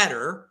old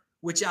matter,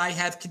 which I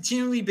have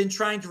continually been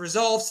trying to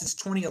resolve since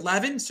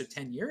 2011, so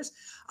 10 years,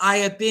 I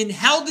have been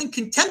held in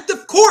contempt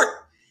of court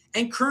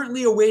and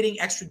currently awaiting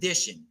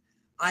extradition.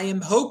 I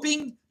am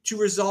hoping to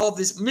resolve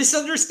this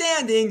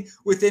misunderstanding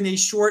within a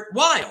short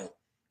while.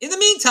 In the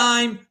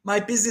meantime, my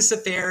business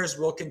affairs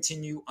will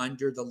continue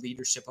under the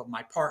leadership of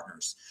my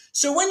partners.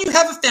 So when you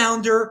have a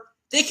founder,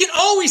 they can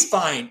always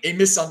find a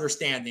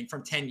misunderstanding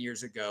from 10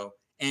 years ago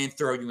and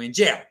throw you in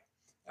jail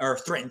or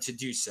threaten to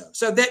do so.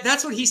 So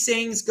that's what he's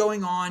saying is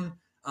going on.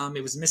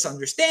 It was a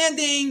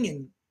misunderstanding.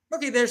 And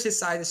okay, there's his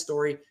side of the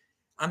story.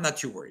 I'm not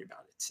too worried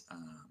about it.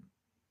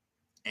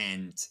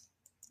 And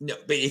no,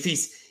 but if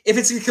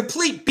it's a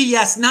complete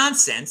BS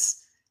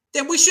nonsense,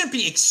 then we shouldn't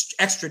be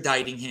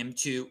extraditing him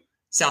to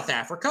South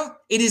Africa.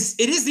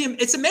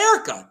 It's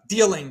America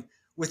dealing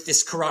with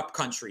this corrupt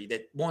country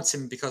that wants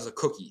him because of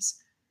cookies.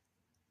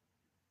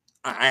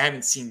 I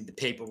haven't seen the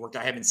paperwork.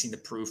 I haven't seen the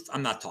proof.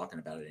 I'm not talking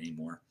about it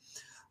anymore.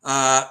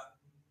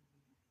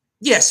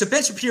 Yeah, so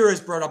Ben Shapiro has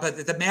brought up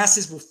that the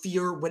masses will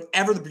fear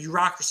whatever the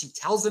bureaucracy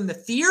tells them to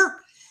fear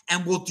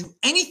and will do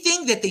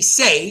anything that they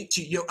say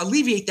to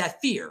alleviate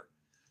that fear.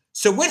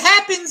 So what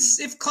happens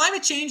if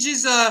climate change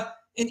is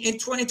in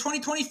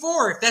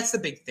 2024, if that's the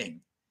big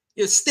thing?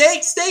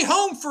 Stay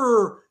home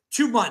for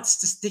 2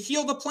 months to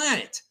heal the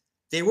planet.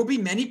 There will be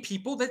many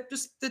people that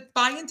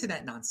buy into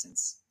that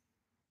nonsense.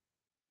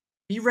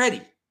 Be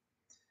ready.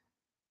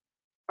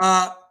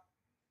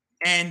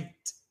 And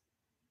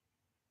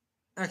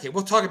okay,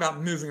 we'll talk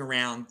about moving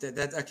around.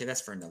 Okay,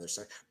 that's for another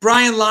second.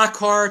 Brian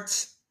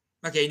Lockhart.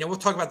 Okay, we'll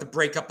talk about the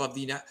breakup of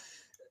the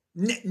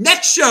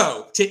next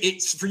show.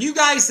 It's for you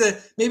guys to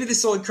maybe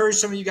this will encourage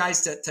some of you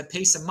guys to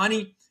pay some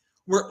money.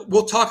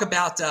 We'll talk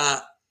about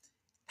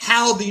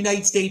how the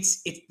United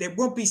States, there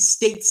won't be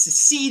states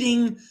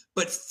seceding,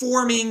 but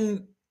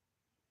forming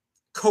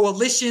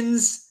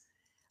coalitions,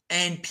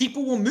 and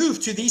people will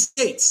move to these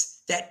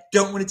states that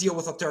don't want to deal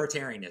with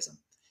authoritarianism.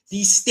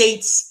 These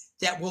states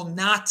that will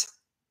not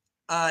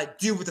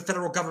do what the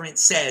federal government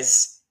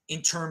says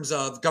in terms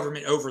of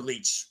government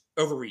overreach,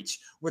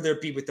 whether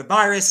it be with the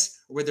virus,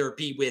 or whether it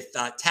be with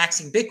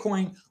taxing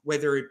Bitcoin,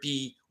 whether it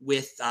be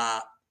with,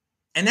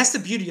 and that's the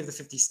beauty of the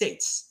 50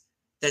 states,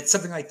 that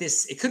something like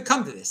this, it could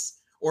come to this,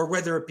 or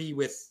whether it be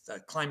with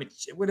climate,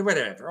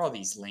 whatever, all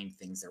these lame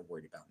things they're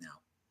worried about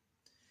now.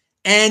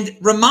 And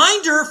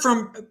reminder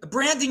from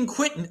Brandon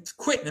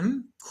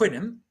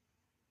Quitnam,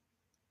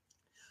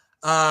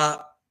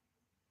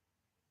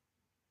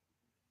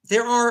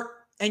 there are,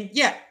 and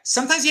yeah,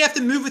 sometimes you have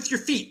to move with your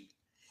feet.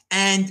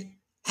 And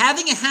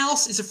having a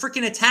house is a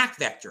freaking attack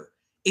vector.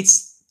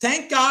 It's,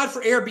 thank God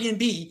for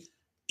Airbnb.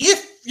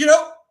 If,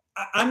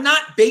 I'm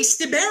not based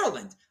in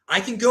Maryland. I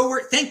can go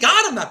where, thank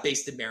God I'm not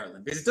based in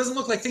Maryland, because it doesn't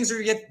look like things are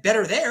going to get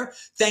better there.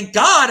 Thank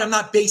God I'm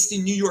not based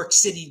in New York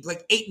City,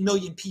 like 8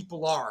 million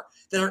people are,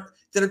 that are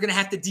going to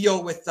have to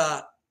deal with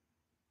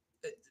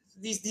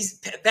these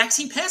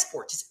vaccine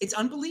passports. It's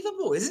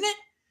unbelievable, isn't it?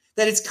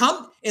 That it's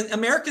come in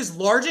America's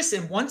largest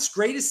and once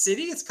greatest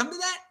city. It's come to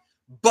that,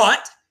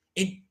 but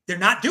they're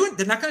not going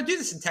to do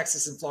this in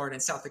Texas and Florida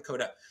and South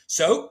Dakota.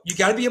 So you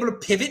got to be able to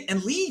pivot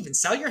and leave and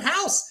sell your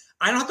house.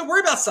 I don't have to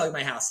worry about selling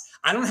my house.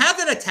 I don't have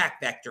that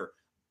attack vector.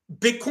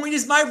 Bitcoin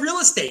is my real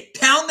estate.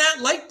 Pound that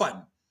like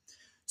button.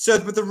 So,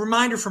 with a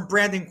reminder from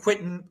Brandon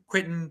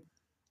Quitton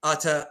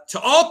to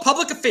all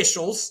public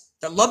officials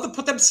that love to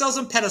put themselves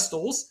on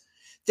pedestals,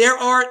 there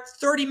are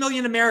 30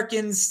 million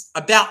Americans,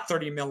 about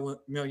 30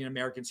 million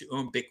Americans who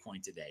own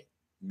Bitcoin today,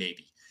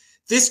 maybe.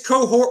 This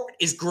cohort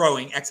is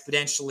growing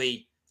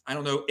exponentially. I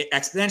don't know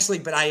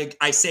exponentially, but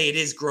I say it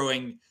is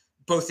growing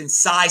both in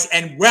size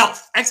and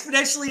wealth.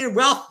 Exponentially in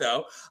wealth,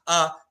 though.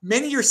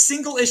 Many are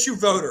single-issue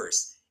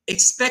voters.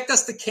 Expect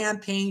us to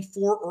campaign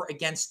for or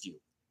against you.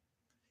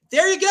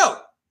 There you go.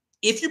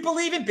 If you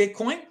believe in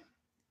Bitcoin,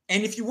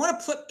 and if you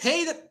want to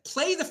play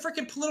the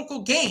freaking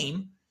political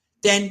game,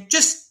 then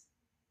just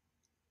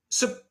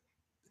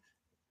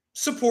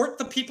support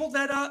the people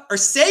that or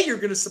say you're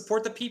going to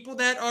support the people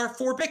that are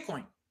for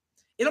Bitcoin.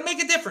 It'll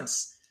make a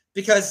difference,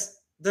 because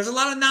there's a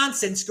lot of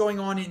nonsense going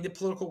on in the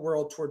political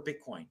world toward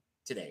Bitcoin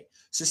today.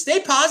 So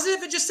stay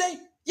positive and just say,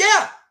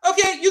 yeah,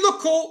 okay, you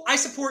look cool. I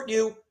support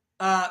you.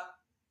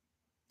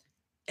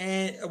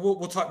 And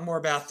we'll talk more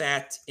about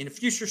that in a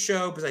future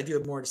show, because I do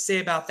have more to say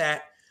about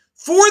that.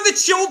 For the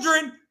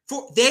children,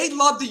 they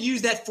love to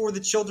use that for the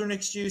children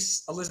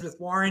excuse, Elizabeth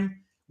Warren,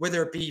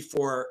 whether it be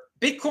for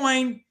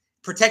Bitcoin,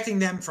 protecting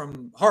them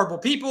from horrible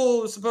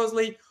people,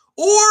 supposedly,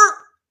 or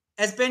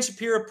as Ben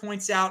Shapiro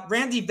points out,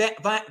 Randy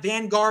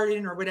Van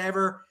Garden or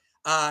whatever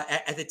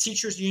at the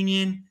teachers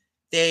union,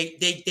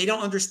 they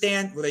don't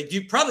understand. Well, they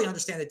do probably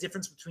understand the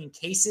difference between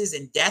cases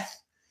and death.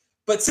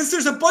 But since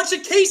there's a bunch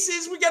of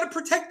cases, we got to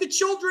protect the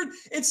children.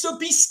 And so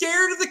be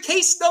scared of the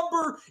case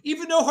number,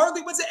 even though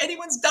hardly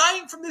anyone's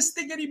dying from this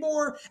thing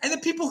anymore. And the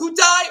people who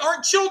die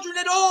aren't children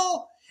at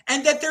all.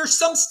 And that there are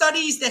some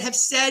studies that have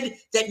said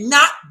that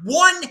not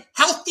one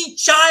healthy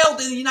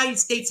child in the United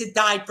States had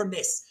died from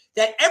this.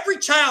 That every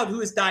child who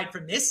has died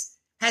from this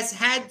has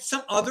had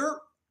some other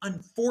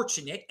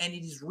unfortunate, and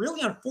it is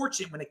really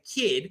unfortunate when a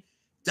kid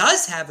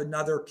does have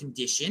another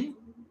condition,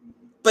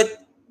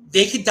 but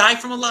they could die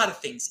from a lot of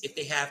things if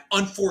they have.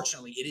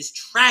 Unfortunately, it is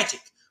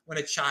tragic when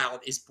a child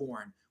is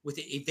born with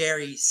a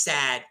very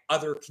sad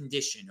other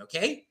condition,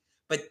 okay?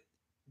 But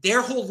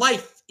their whole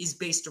life is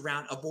based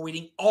around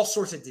avoiding all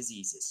sorts of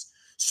diseases.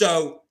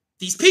 So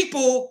these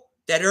people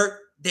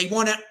they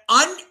want an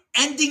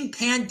unending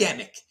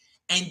pandemic,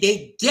 and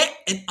they get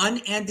an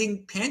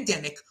unending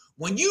pandemic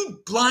when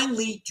you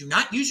blindly do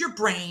not use your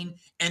brain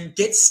and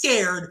get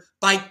scared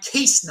by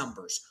case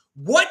numbers.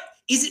 What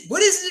is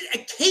it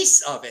a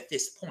case of at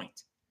this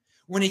point?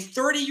 When a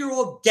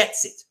 30-year-old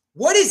gets it,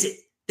 what is it?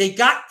 They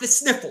got the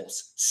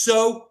sniffles.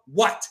 So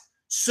what?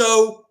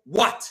 So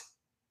what?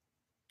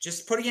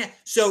 Just putting it.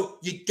 So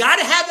you got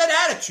to have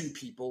that attitude,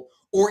 people,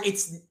 or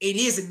it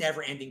is a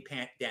never-ending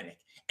pandemic.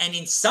 And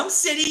in some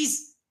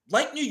cities,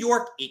 like New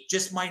York, it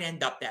just might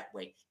end up that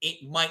way.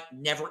 It might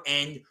never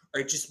end, or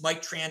it just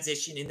might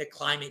transition into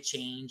climate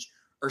change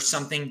or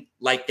something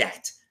like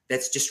that.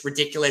 That's just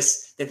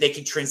ridiculous that they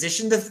can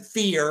transition the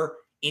fear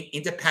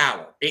into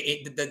power,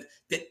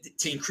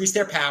 to increase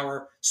their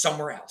power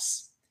somewhere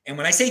else. And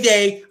when I say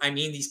they, I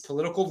mean these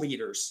political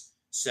leaders.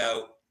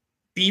 So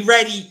be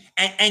ready.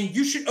 And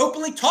you should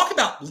openly talk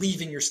about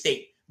leaving your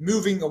state,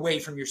 moving away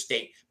from your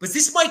state. But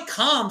this might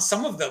calm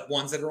some of the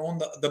ones that are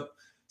on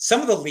some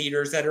of the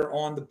leaders that are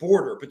on the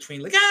border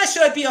between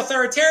should I be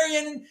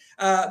authoritarian?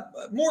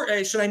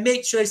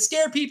 Should I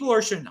scare people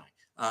or shouldn't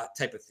I?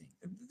 Type of thing.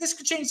 This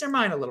could change their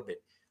mind a little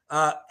bit.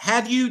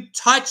 Have you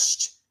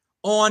touched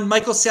on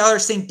Michael Saylor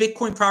saying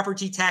Bitcoin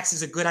property tax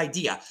is a good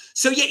idea?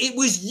 So yeah, it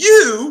was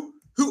you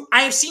who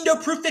I have seen no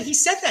proof that he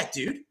said that,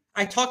 dude.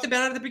 I talked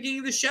about it at the beginning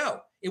of the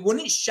show. It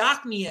wouldn't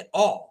shock me at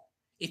all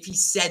if he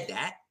said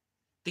that,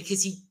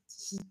 because his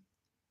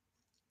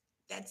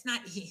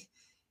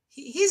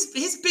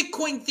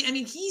Bitcoin thing. I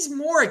mean, he's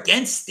more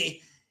against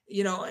it.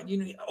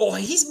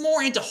 He's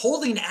more into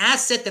holding an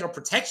asset that'll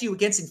protect you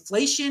against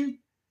inflation.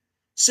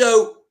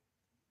 So,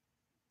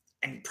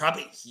 and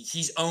probably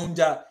he's owned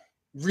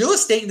real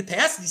estate in the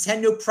past. He's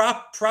had no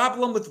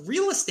problem with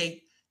real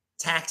estate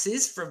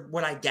taxes, from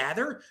what I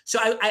gather. So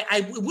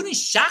it wouldn't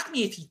shock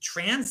me if he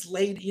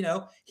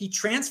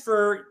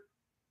transferred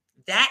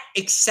that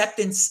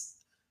acceptance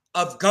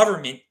of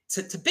government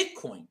to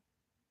Bitcoin.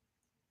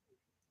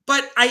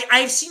 But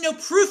I've seen no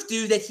proof,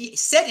 dude, that he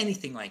said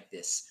anything like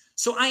this.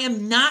 So I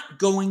am not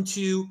going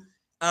to.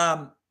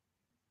 I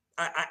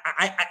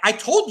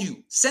told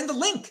you, send a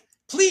link.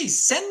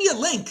 Please send me a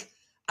link,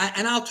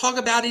 and I'll talk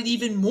about it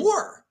even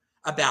more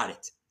about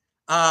it.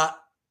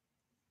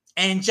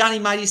 And Johnny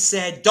Mighty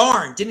said,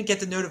 darn, didn't get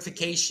the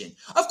notification.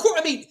 Of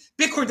course, I mean,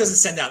 Bitcoin doesn't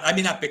send out. I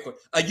mean, not Bitcoin.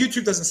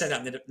 YouTube doesn't send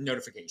out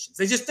notifications.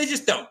 They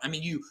just don't. I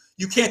mean,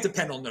 you can't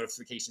depend on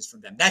notifications from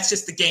them. That's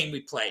just the game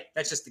we play.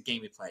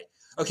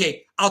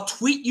 Okay, I'll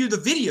tweet you the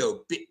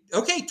video.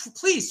 Okay,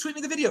 please tweet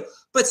me the video.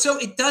 But so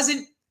it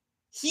doesn't.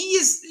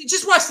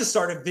 Just watch the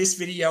start of this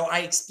video. I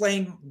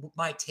explain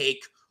my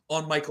take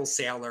on Michael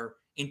Saylor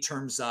in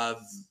terms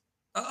of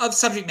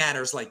subject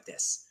matters like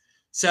this.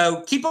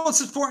 So keep on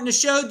supporting the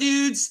show,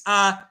 dudes.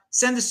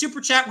 Send the super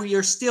chat. We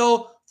are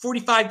still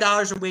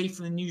 $45 away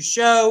from the new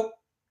show.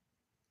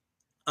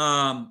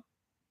 Yeah.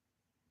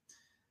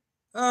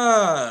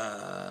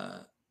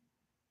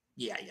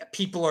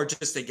 People are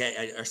just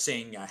are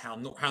saying how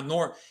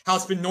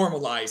it's been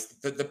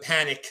normalized, the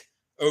panic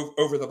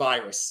over the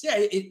virus. Yeah,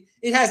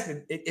 it has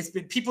been. It's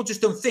been. People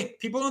just don't think.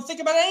 People don't think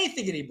about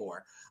anything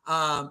anymore.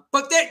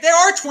 But there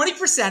are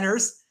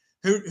 20%ers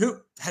who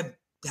have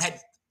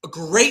had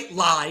great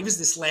lives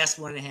this last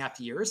 1.5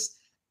 years.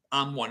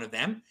 I'm one of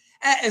them,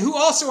 who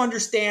also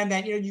understand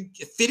that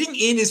fitting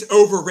in is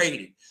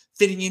overrated.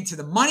 Fitting into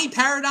the money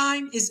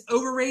paradigm is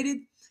overrated,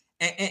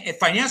 and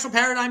financial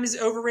paradigm is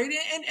overrated,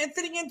 and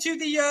fitting into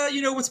the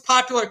what's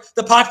popular,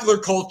 the popular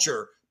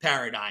culture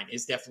paradigm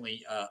is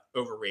definitely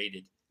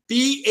overrated.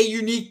 Be a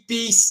unique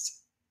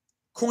beast,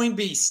 Coin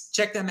Beast.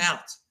 Check them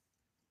out.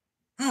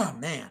 Oh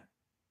man.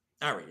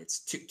 All right, it's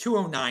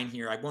 2:09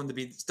 here. I wanted to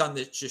be done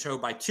the show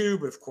by 2,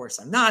 but of course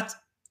I'm not.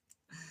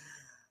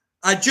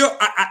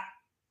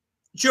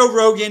 Joe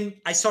Rogan,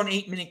 I saw an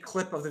 8-minute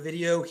clip of the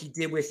video he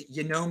did with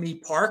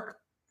Yeonmi Park.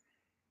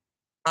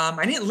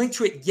 I didn't link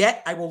to it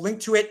yet. I will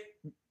link to it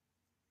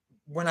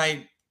when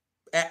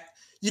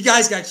you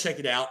guys got to check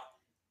it out.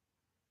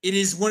 It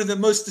is one of the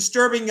most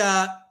disturbing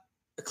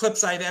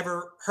clips I've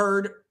ever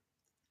heard.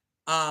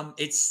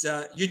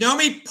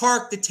 Eunomi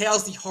Park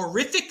details the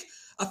horrific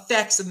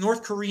effects of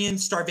North Korean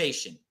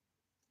starvation.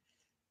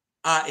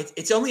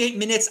 It's only 8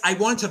 minutes. I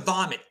wanted to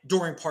vomit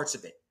during parts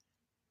of it.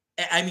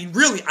 I mean,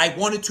 really, I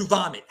wanted to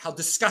vomit. How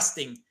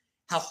disgusting,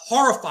 how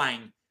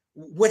horrifying.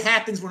 What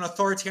happens when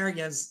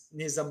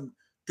authoritarianism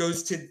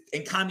goes to,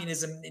 and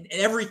communism and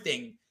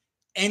everything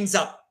ends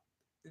up,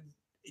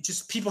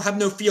 just people have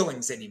no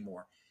feelings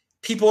anymore.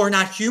 People are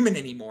not human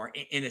anymore,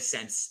 in a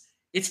sense.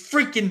 It's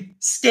freaking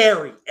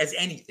scary as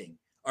anything.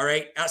 All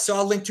right. So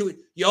I'll link to it.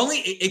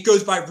 It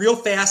goes by real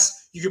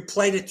fast. You can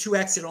play it at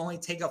 2x. It'll only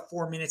take up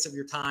 4 minutes of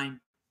your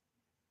time.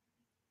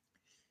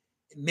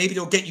 Maybe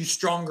it'll get you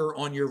stronger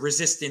on your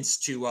resistance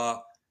to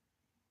a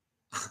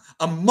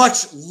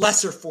much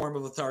lesser form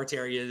of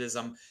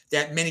authoritarianism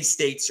that many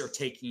states are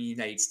taking in the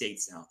United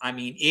States now. I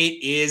mean,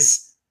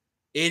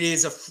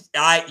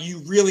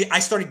 I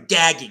started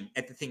gagging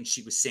at the things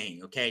she was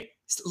saying. Okay.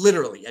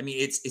 Literally. I mean,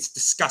 it's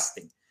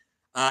disgusting.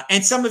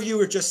 And some of you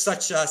are just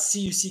such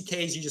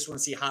CUCKs. You just want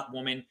to see a hot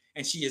woman,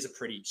 and she's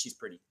pretty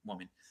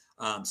woman.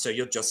 So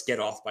you'll just get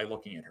off by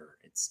looking at her.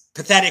 It's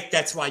pathetic.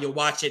 That's why you'll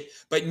watch it,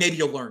 but maybe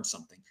you'll learn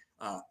something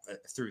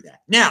through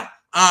that. Now,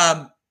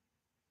 talk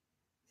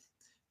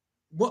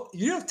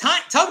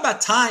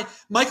about time.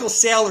 Michael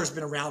Saylor's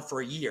been around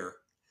for a year.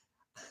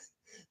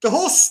 The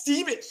whole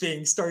Steam It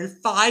thing started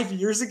 5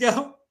 years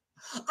ago.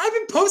 I've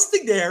been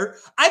posting there.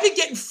 I've been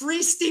getting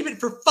free Steam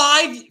for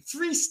 5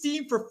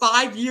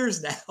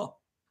 years now.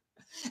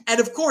 And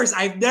of course,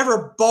 I've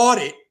never bought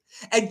it.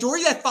 And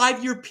during that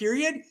 5-year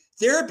period,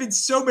 there have been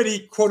so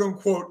many quote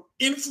unquote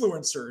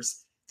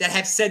influencers that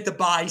have said to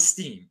buy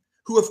Steam,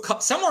 who have come,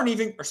 some don't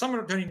even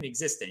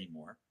exist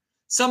anymore.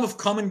 Some have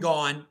come and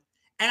gone.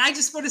 And I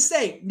just want to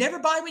say, never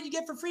buy what you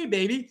get for free,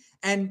 baby.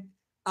 And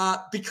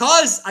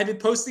because I've been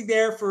posting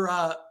there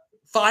for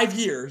 5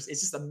 years,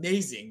 it's just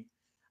amazing.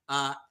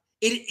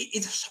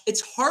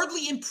 It's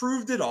hardly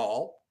improved at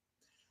all.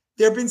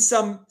 There have been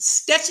some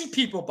sketchy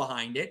people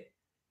behind it,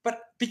 but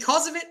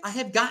because of it, I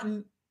have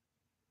gotten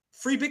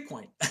free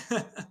Bitcoin.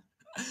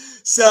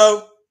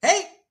 So,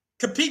 hey,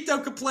 compete,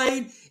 don't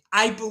complain.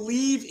 I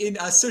believe in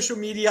social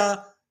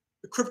media,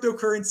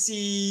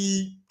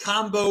 cryptocurrency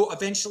combo.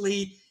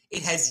 Eventually,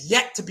 it has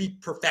yet to be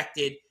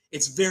perfected.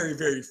 It's very,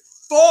 very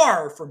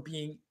far from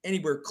being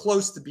anywhere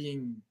close to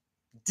being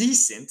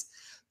decent,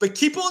 but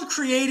keep on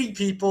creating,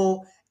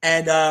 people.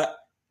 And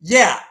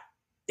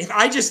if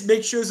I just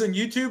make shows on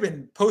YouTube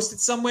and post it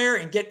somewhere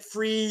and get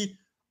free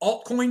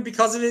altcoin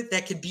because of it,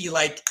 that could be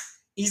like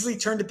easily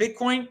turned to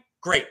Bitcoin.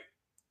 Great.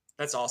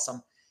 That's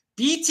awesome.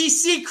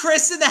 BTC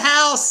Chris in the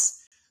house.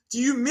 Do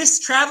you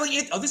miss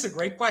traveling? Oh, this is a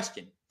great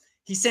question.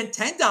 He sent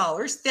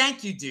 $10.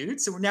 Thank you,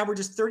 dude. So now we're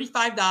just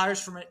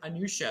 $35 from a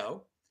new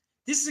show.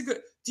 This is a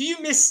good. Do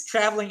you miss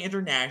traveling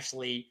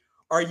internationally?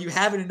 Are you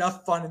having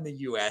enough fun in the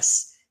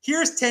U.S.?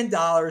 Here's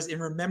 $10 in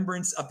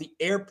remembrance of the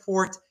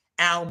airport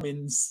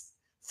almonds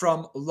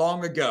from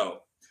long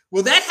ago.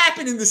 Well, that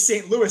happened in the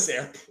St. Louis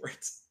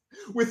airport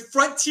with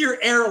Frontier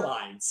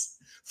Airlines.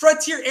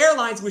 Frontier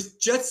Airlines was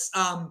just,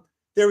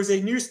 there was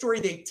a news story.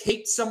 They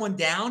taped someone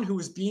down who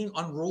was being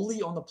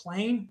unruly on the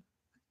plane.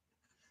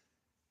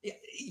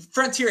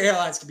 Frontier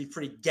Airlines can be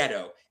pretty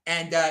ghetto.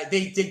 And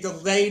they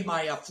delayed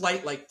my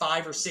flight like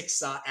 5 or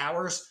 6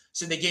 hours.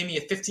 So they gave me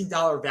a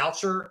 $15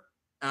 voucher.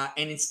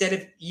 And instead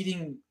of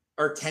eating,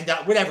 or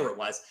 $10, whatever it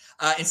was,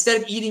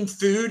 instead of eating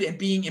food and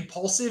being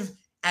impulsive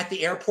at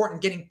the airport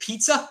and getting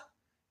pizza,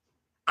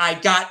 I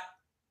got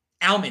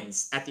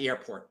almonds at the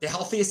airport, the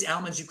healthiest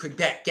almonds you could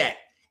get.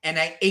 And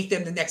I ate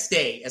them the next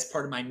day as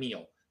part of my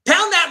meal.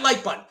 Pound that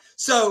like button.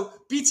 So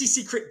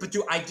BTC, but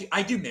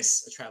I do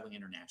miss traveling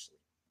internationally.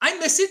 I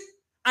miss it.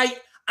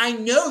 I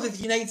know that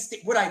the United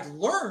States, what I've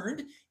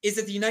learned is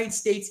that the United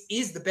States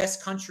is the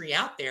best country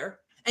out there.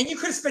 And you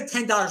could have spent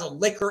 $10 on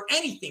liquor,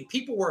 anything.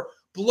 People were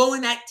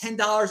blowing that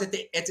 $10 at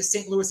the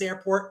St. Louis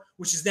airport,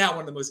 which is now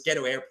one of the most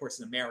ghetto airports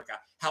in America.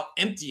 How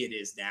empty it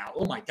is now.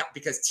 Oh my God,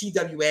 because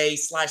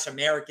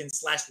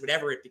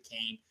TWA/American/whatever it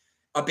became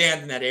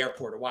abandoned that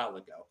airport a while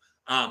ago.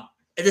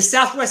 The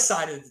southwest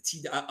side of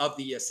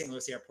the St.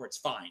 Louis airport's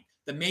fine.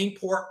 The main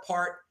port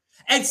part.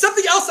 And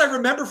something else I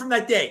remember from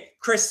that day.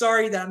 Chris,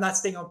 sorry that I'm not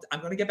staying on. I'm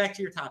going to get back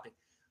to your topic.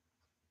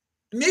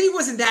 Maybe it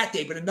wasn't that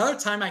day, but another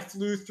time I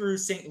flew through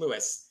St.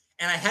 Louis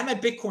and I had my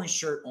Bitcoin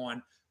shirt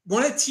on.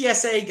 One of the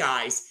TSA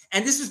guys,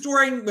 and this was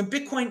during when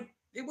Bitcoin,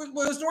 it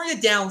was during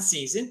a down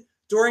season,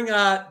 during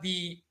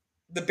the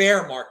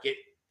bear market.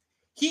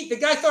 The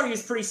guy thought he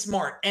was pretty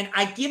smart, and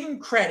I give him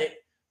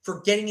credit for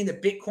getting into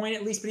Bitcoin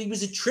at least, but he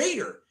was a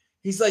trader.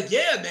 He's like,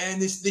 yeah, man,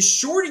 this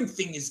shorting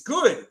thing is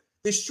good.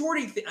 This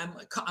shorting thing, I'm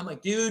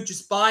like, dude,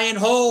 just buy and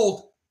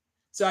hold.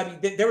 So I mean,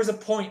 there was a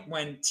point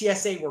when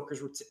TSA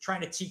workers were trying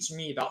to teach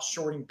me about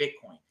shorting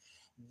Bitcoin.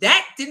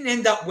 That didn't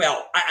end up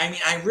well. I mean,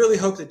 I really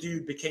hope the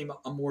dude became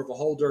a more of a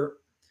holder.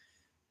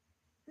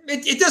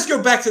 It does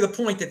go back to the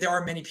point that there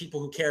are many people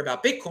who care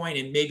about Bitcoin,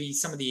 and maybe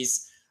some of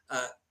these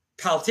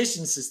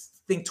politicians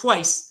just think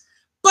twice.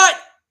 But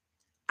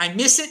I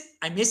miss it.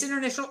 I miss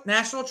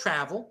international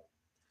travel.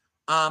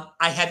 I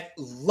have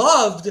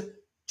loved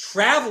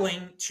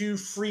traveling to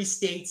free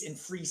states and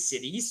free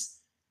cities.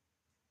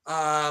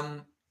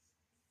 Man,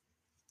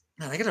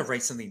 I got to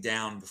write something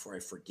down before I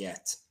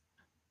forget.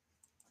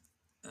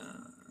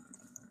 Oh,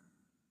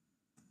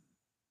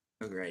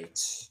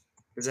 great.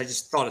 Because I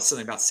just thought of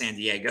something about San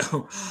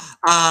Diego.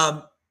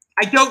 I'm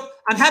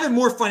having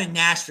more fun in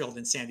Nashville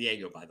than San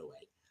Diego, by the way.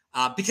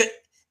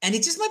 And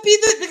it just might be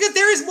because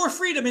there is more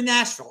freedom in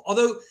Nashville.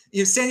 Although,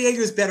 San Diego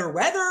is better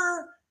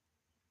weather.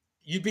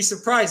 You'd be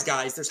surprised,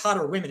 guys. There's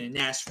hotter women in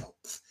Nashville.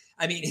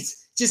 I mean,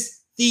 it's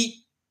just the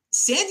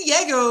San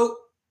Diego,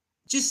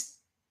 just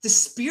the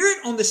spirit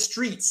on the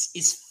streets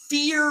is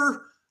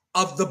fear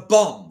of the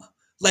bum.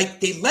 Like,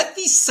 they let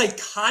these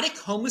psychotic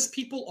homeless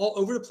people all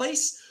over the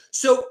place.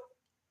 So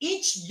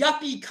each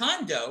yuppie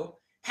condo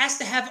has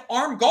to have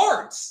armed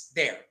guards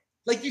there.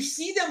 Like, you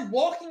see them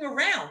walking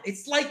around.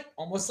 It's like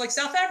almost like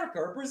South Africa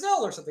or Brazil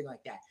or something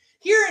like that.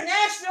 Here in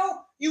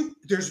Nashville,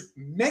 there's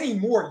many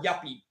more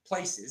yuppie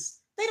places.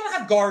 They don't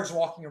have guards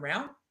walking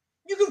around.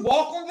 You can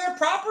walk on their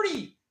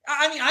property.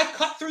 I mean, I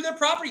cut through their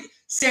property.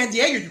 San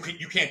Diego,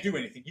 you can't do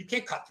anything. You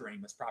can't cut through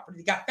anyone's property.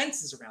 They got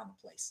fences around the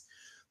place.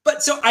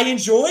 But so I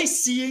enjoy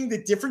seeing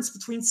the difference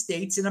between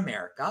states in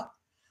America.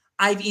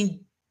 I've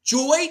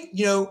enjoyed,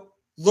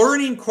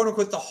 learning, quote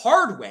unquote, the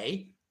hard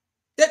way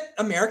that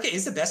America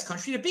is the best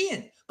country to be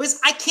in. But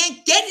I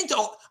can't get into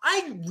all.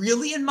 I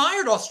really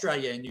admired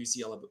Australia and New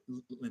Zealand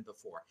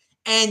before.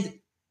 And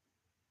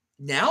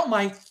now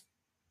I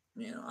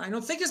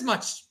don't think as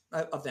much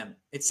of them.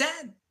 It's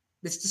sad.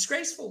 It's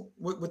disgraceful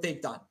what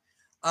they've done.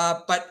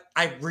 But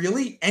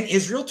and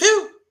Israel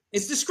too.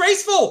 It's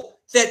disgraceful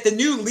that the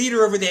new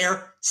leader over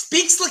there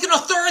speaks like an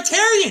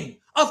authoritarian.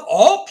 Of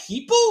all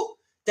people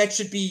that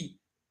should be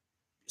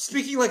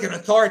speaking like an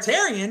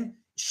authoritarian,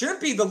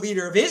 shouldn't be the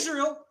leader of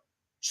Israel,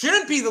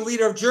 shouldn't be the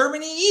leader of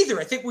Germany either.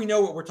 I think we know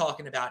what we're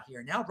talking about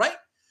here now, right?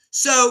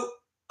 So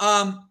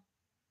I'll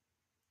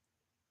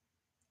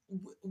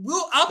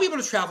be able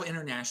to travel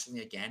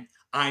internationally again.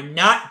 I'm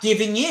not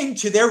giving in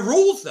to their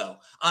rules, though.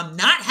 I'm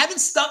not having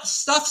stuff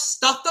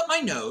stuffed up my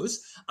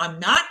nose. I'm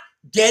not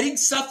getting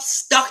stuff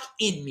stuck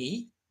in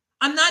me.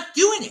 I'm not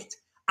doing it.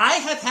 I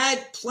have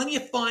had plenty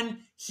of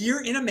fun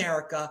here in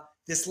America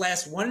this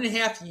last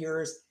 1.5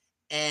 years,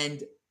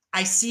 and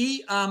I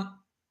see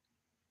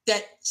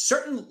that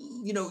certain,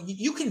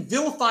 you can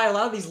vilify a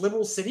lot of these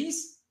liberal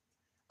cities,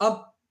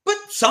 but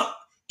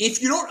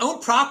if you don't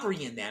own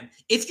property in them,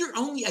 if you're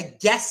only a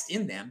guest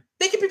in them,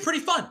 they can be pretty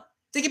fun.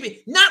 They can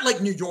be not like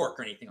New York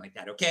or anything like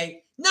that,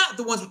 okay? Not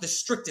the ones with the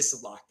strictest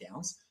of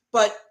lockdowns,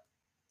 but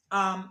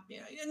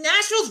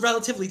Nashville's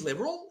relatively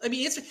liberal. I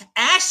mean,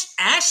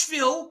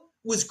 Asheville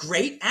was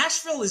great.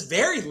 Asheville is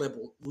very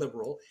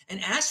liberal, and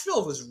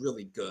Asheville was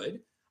really good.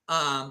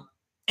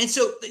 And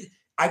so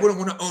I wouldn't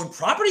want to own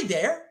property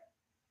there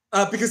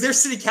because their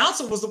city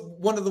council was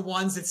one of the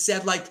ones that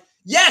said, like,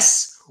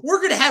 yes, we're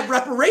going to have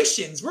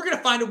reparations. We're going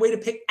to find a way to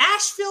pick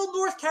Asheville,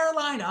 North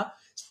Carolina,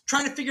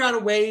 trying to figure out a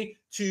way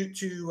to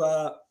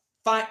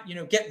find,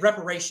 get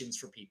reparations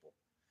for people.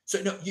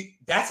 So no,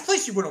 that's a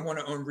place you wouldn't want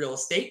to own real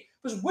estate,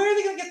 because where are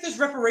they going to get those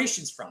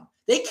reparations from?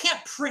 They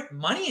can't print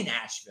money in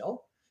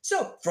Asheville.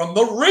 So from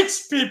the rich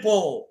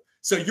people.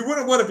 So you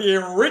wouldn't want to be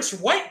a rich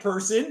white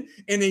person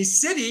in a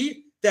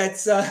city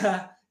that's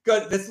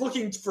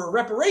looking for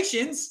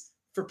reparations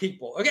for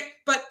people. Okay,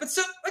 but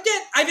so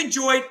again, I've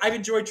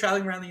enjoyed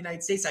traveling around the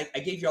United States. I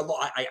gave you a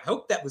lot. I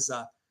hope that was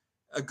a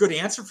good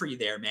answer for you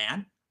there,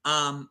 man.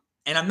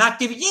 And I'm not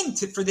giving in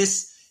for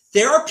this.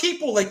 There are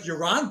people like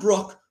Yaron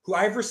Brook, who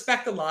I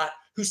respect a lot,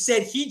 who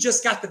said he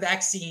just got the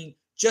vaccine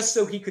just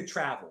so he could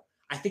travel.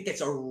 I think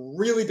that's a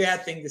really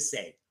bad thing to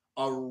say.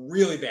 A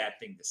really bad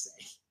thing to say.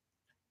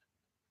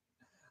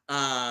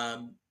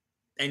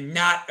 And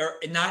not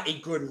a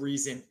good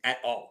reason at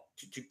all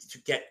to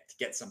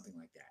get something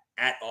like that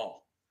at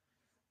all.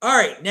 All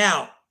right,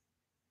 now,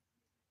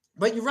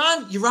 but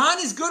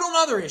Yaron is good on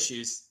other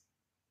issues.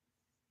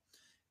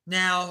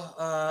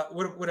 Now,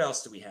 what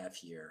else do we have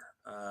here?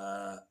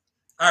 All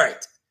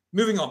right,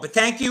 moving on. But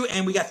thank you,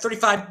 and we got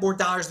 $35 more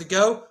to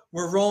go.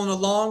 We're rolling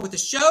along with the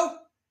show,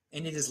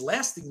 and it is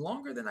lasting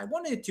longer than I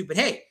wanted it to. But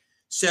hey,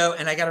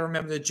 and I got to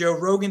remember the Joe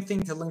Rogan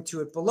thing to link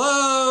to it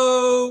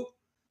below.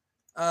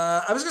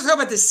 I was going to talk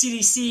about the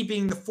CDC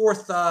being the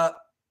fourth.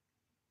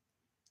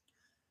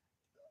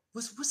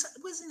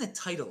 What's in the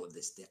title of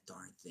this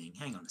darn thing?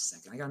 Hang on a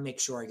second. I got to make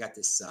sure I got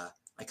this.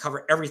 I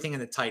cover everything in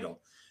the title.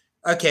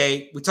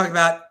 Okay, we talked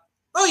about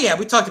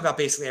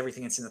basically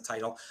everything that's in the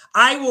title.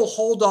 I will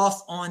hold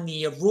off on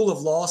the rule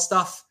of law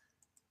stuff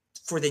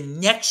for the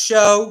next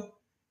show.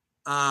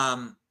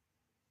 And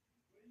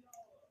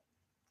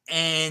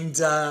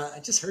I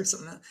just heard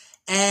something.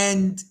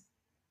 And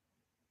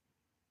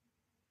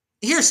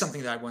here's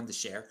something that I wanted to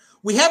share.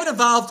 We haven't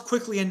evolved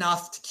quickly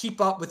enough to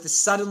keep up with the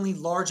suddenly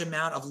large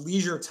amount of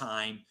leisure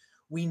time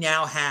we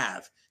now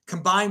have,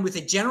 combined with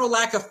a general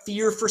lack of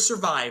fear for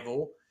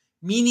survival,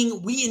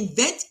 meaning we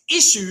invent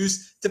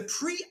issues to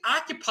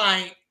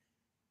preoccupy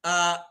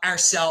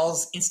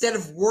ourselves instead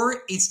of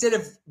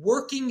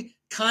working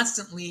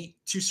constantly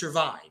to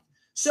survive.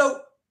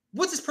 So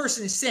what this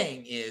person is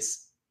saying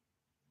is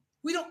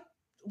we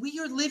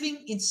are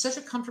living in such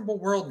a comfortable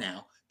world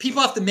now.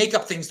 People have to make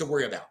up things to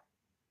worry about.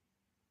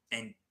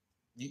 And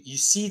you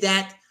see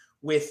that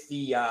with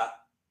the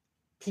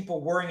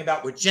people worrying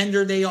about what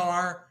gender they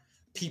are.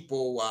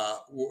 People,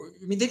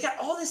 they got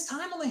all this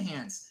time on their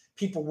hands.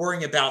 People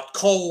worrying about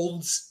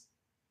colds.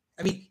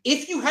 I mean,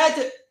 if you had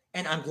to,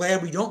 and I'm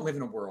glad we don't live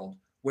in a world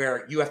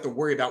where you have to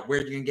worry about where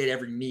you're going to get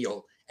every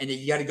meal and then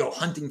you got to go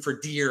hunting for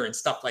deer and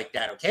stuff like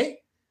that, okay?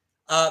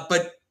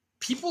 But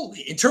people,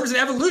 in terms of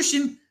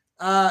evolution,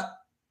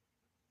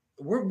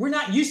 we're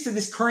not used to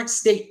this current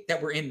state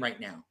that we're in right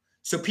now.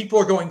 So people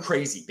are going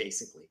crazy,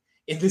 basically,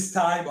 in this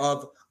time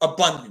of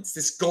abundance,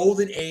 this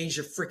golden age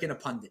of freaking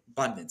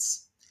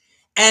abundance.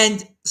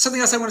 And something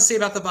else I want to say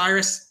about the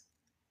virus,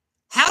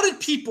 how did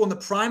people in the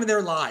prime of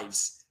their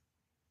lives,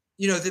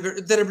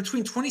 that are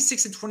between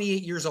 26 and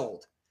 28 years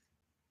old,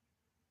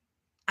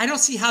 I don't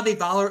see how they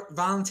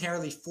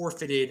voluntarily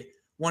forfeited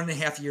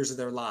 1.5 years of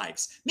their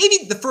lives.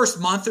 Maybe the first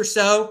month or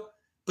so,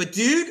 but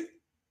dude,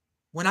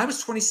 when I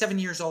was 27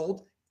 years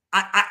old,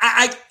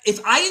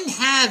 if I didn't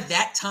have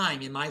that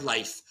time in my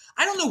life,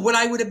 I don't know what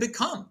I would have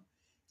become.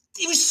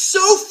 It was so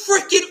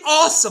freaking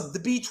awesome to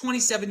be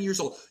 27 years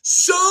old.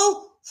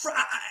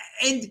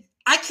 And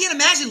I can't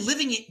imagine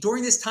living it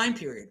during this time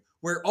period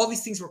where all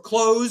these things were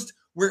closed,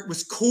 where it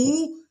was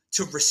cool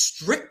to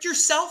restrict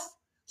yourself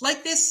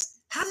like this.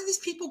 How did these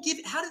people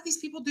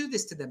do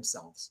this to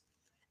themselves?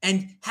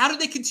 And how do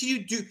they continue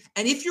to do?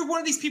 And if you're one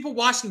of these people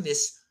watching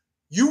this,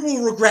 you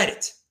will regret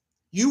it.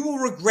 You will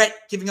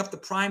regret giving up the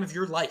prime of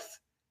your life.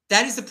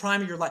 That is the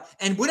prime of your life.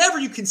 And whatever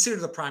you consider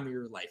the prime of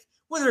your life,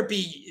 whether it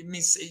be,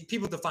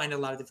 people define it a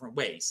lot of different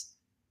ways.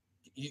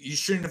 You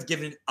shouldn't have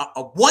given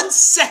a 1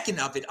 second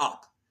of it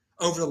up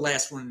over the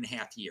last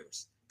 1.5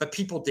 years. But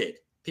people did.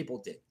 People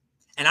did.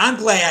 And I'm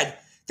glad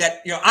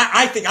that,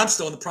 I think I'm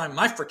still in the prime of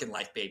my freaking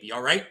life, baby.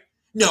 All right.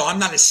 No, I'm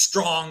not as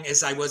strong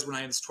as I was when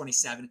I was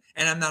 27,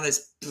 and I'm not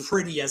as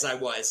pretty as I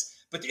was,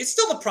 but it's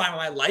still the prime of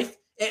my life.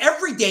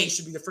 Every day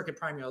should be the freaking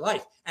prime of your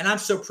life. And I'm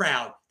so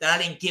proud that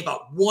I didn't give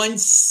up 1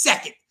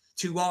 second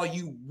to all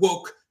you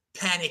woke,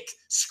 panic,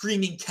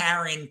 screaming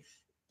Karen,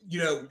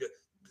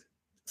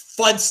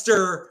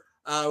 fudster,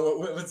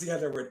 what's the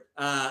other word?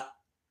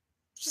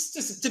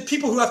 Just to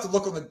people who have to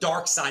look on the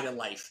dark side of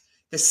life,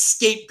 the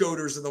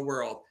scapegoaters of the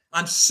world.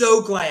 I'm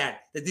so glad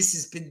that this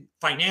has been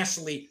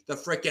financially the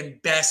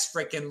freaking best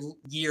freaking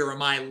year of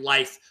my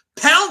life.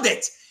 Pound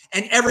it!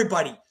 And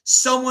everybody,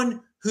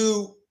 someone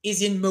who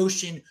is in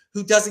motion,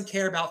 who doesn't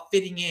care about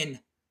fitting in,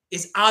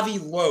 is Avi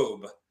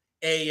Loeb,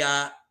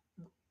 a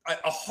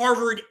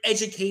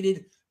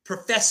Harvard-educated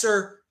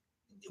professor,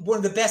 one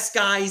of the best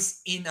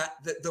guys in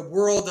the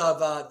world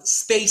of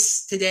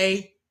space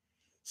today.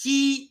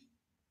 He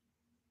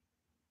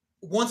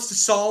wants to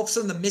solve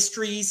some of the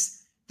mysteries.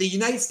 The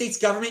United States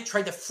government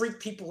tried to freak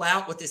people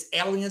out with this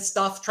alien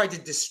stuff, tried to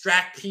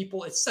distract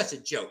people. It's such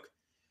a joke.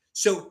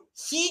 So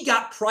he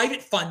got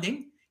private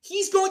funding.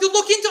 He's going to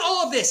look into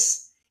all of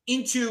this,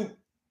 into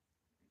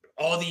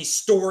all these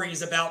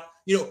stories about,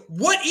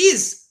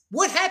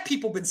 what have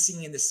people been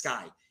seeing in the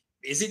sky?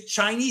 Is it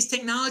Chinese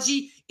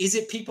technology? Is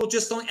it people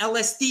just on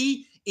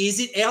LSD? Is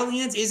it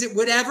aliens? Is it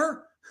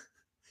whatever?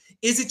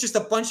 Is it just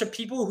a bunch of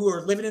people who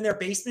are living in their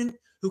basement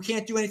who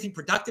can't do anything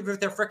productive with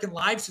their freaking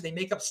lives, so they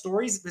make up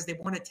stories because they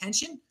want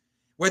attention,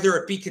 whether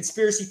it be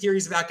conspiracy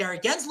theories about Gary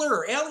Gensler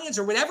or aliens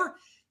or whatever?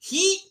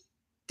 He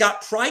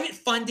got private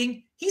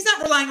funding. He's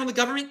not relying on the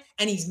government,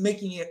 and he's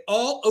making it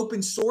all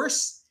open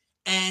source.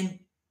 And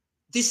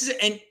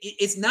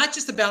it's not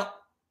just about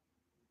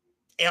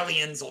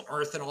aliens on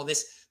Earth and all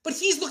this, but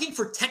he's looking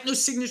for techno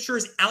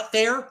signatures out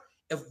there,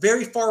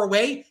 very far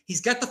away.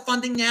 He's got the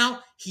funding now.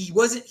 He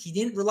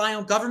didn't rely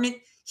on government.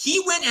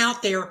 He went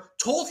out there,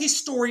 told his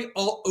story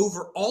all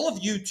over all of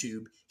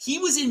YouTube. He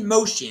was in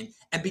motion.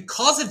 And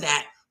because of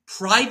that,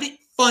 private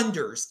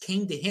funders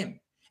came to him.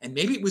 And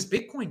maybe it was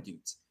Bitcoin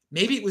dudes.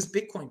 Maybe it was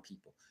Bitcoin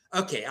people.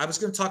 Okay, I was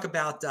going to talk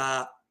about,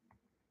 I'll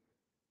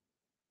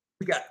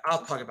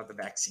talk about the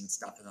vaccine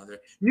stuff another.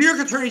 New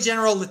York Attorney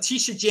General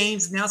Letitia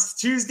James announced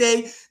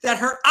Tuesday that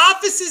her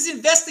office's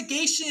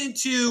investigation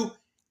into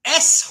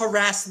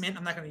harassment,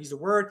 I'm not going to use the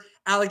word,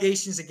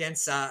 allegations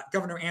against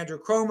Governor Andrew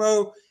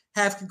Cuomo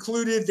have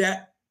concluded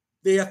that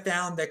they have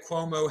found that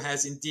Cuomo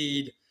has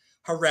indeed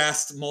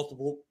harassed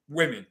multiple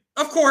women.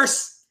 Of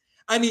course,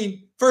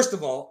 first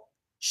of all,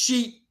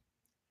 it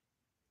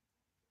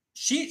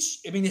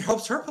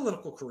helps her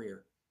political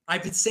career.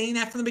 I've been saying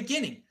that from the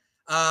beginning.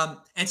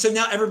 And so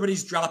now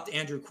everybody's dropped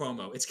Andrew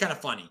Cuomo. It's kind of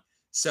funny.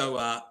 So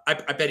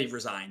I bet he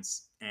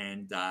resigns.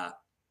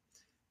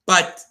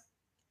 But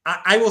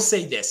I will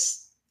say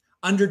this.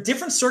 Under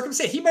different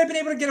circumstances, he might have been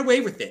able to get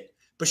away with it,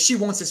 but she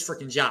wants his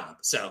freaking job.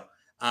 So,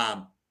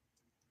 and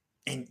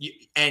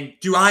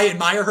do I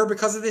admire her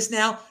because of this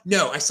now?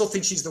 No, I still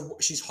think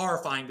she's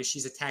horrifying, but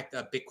she's attacked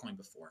Bitcoin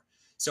before.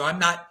 So I'm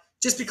not,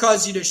 just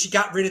because, she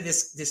got rid of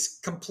this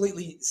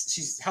completely,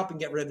 she's helping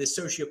get rid of this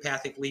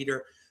sociopathic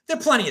leader. There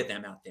are plenty of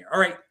them out there. All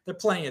right. There are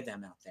plenty of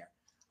them out there.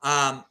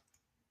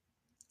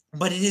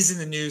 but it is in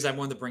the news. I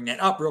wanted to bring that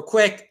up real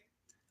quick.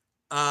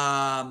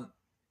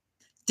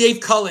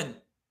 Dave Cullen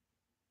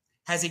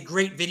has a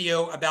great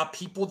video about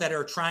people that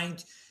are trying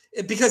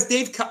to, because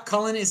Dave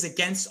Cullen is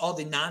against all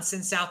the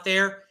nonsense out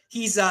there.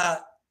 He's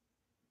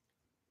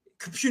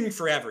Computing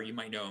Forever, you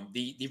might know him,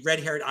 the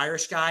red-haired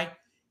Irish guy.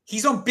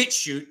 He's on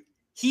BitChute.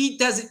 He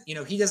doesn't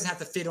have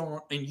to fit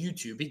on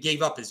YouTube. He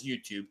gave up his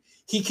YouTube.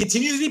 He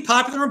continues to be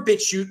popular on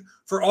BitChute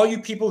for all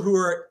you people who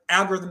are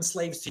algorithm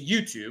slaves to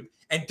YouTube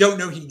and don't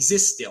know he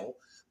exists still.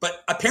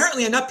 But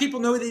apparently enough people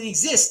know that he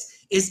exists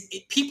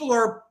people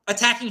are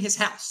attacking his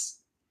house.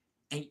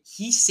 And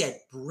he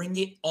said, bring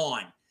it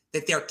on,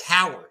 that they're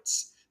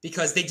cowards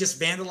because they just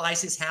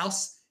vandalized his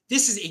house.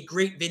 This is a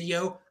great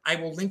video. I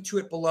will link to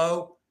it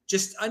below.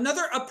 Just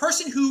a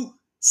person who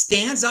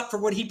stands up for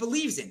what he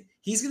believes in.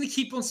 He's going to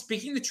keep on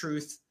speaking the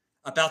truth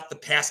about the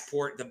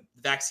passport, the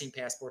vaccine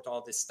passport,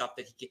 all this stuff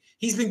that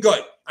he's been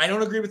good. I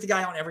don't agree with the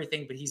guy on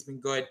everything, but he's been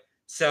good.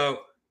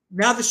 So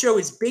now the show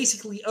is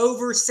basically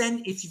over.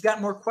 If you've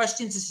got more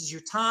questions, this is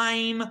your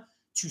time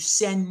to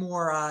send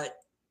more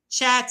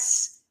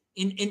chats.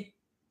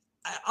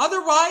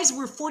 Otherwise,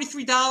 we're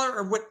 $43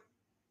 or what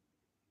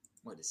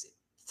is it?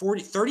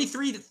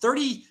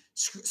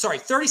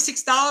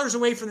 $36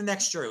 away from the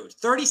next show.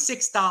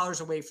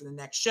 $36 away from the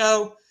next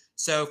show.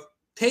 So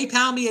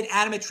PayPal me at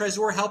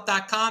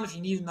adam@tresorhelp.com if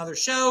you need another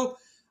show.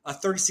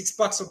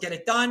 $36 will get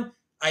it done.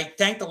 I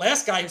thank the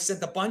last guy who sent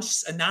the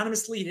bunch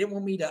anonymously. He didn't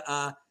want me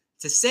to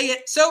say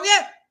it. So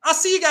yeah, I'll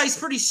see you guys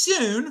pretty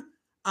soon.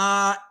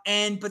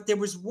 But there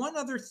was one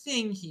other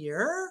thing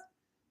here.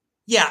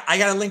 Yeah, I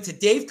got a link to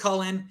Dave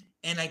Cullen,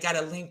 and I got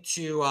a link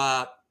to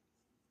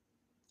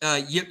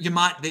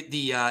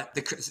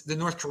the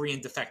North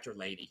Korean defector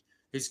lady.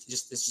 It's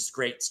just a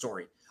great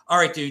story. All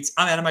right, dudes.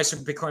 I'm Adam Meister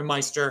from Bitcoin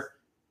Meister.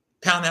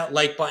 Pound that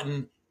like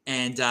button,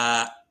 and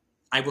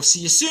I will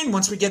see you soon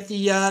once we get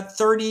the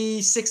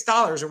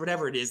 $36 or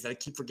whatever it is that I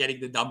keep forgetting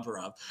the number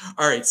of.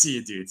 All right, see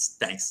you, dudes.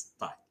 Thanks.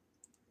 Bye.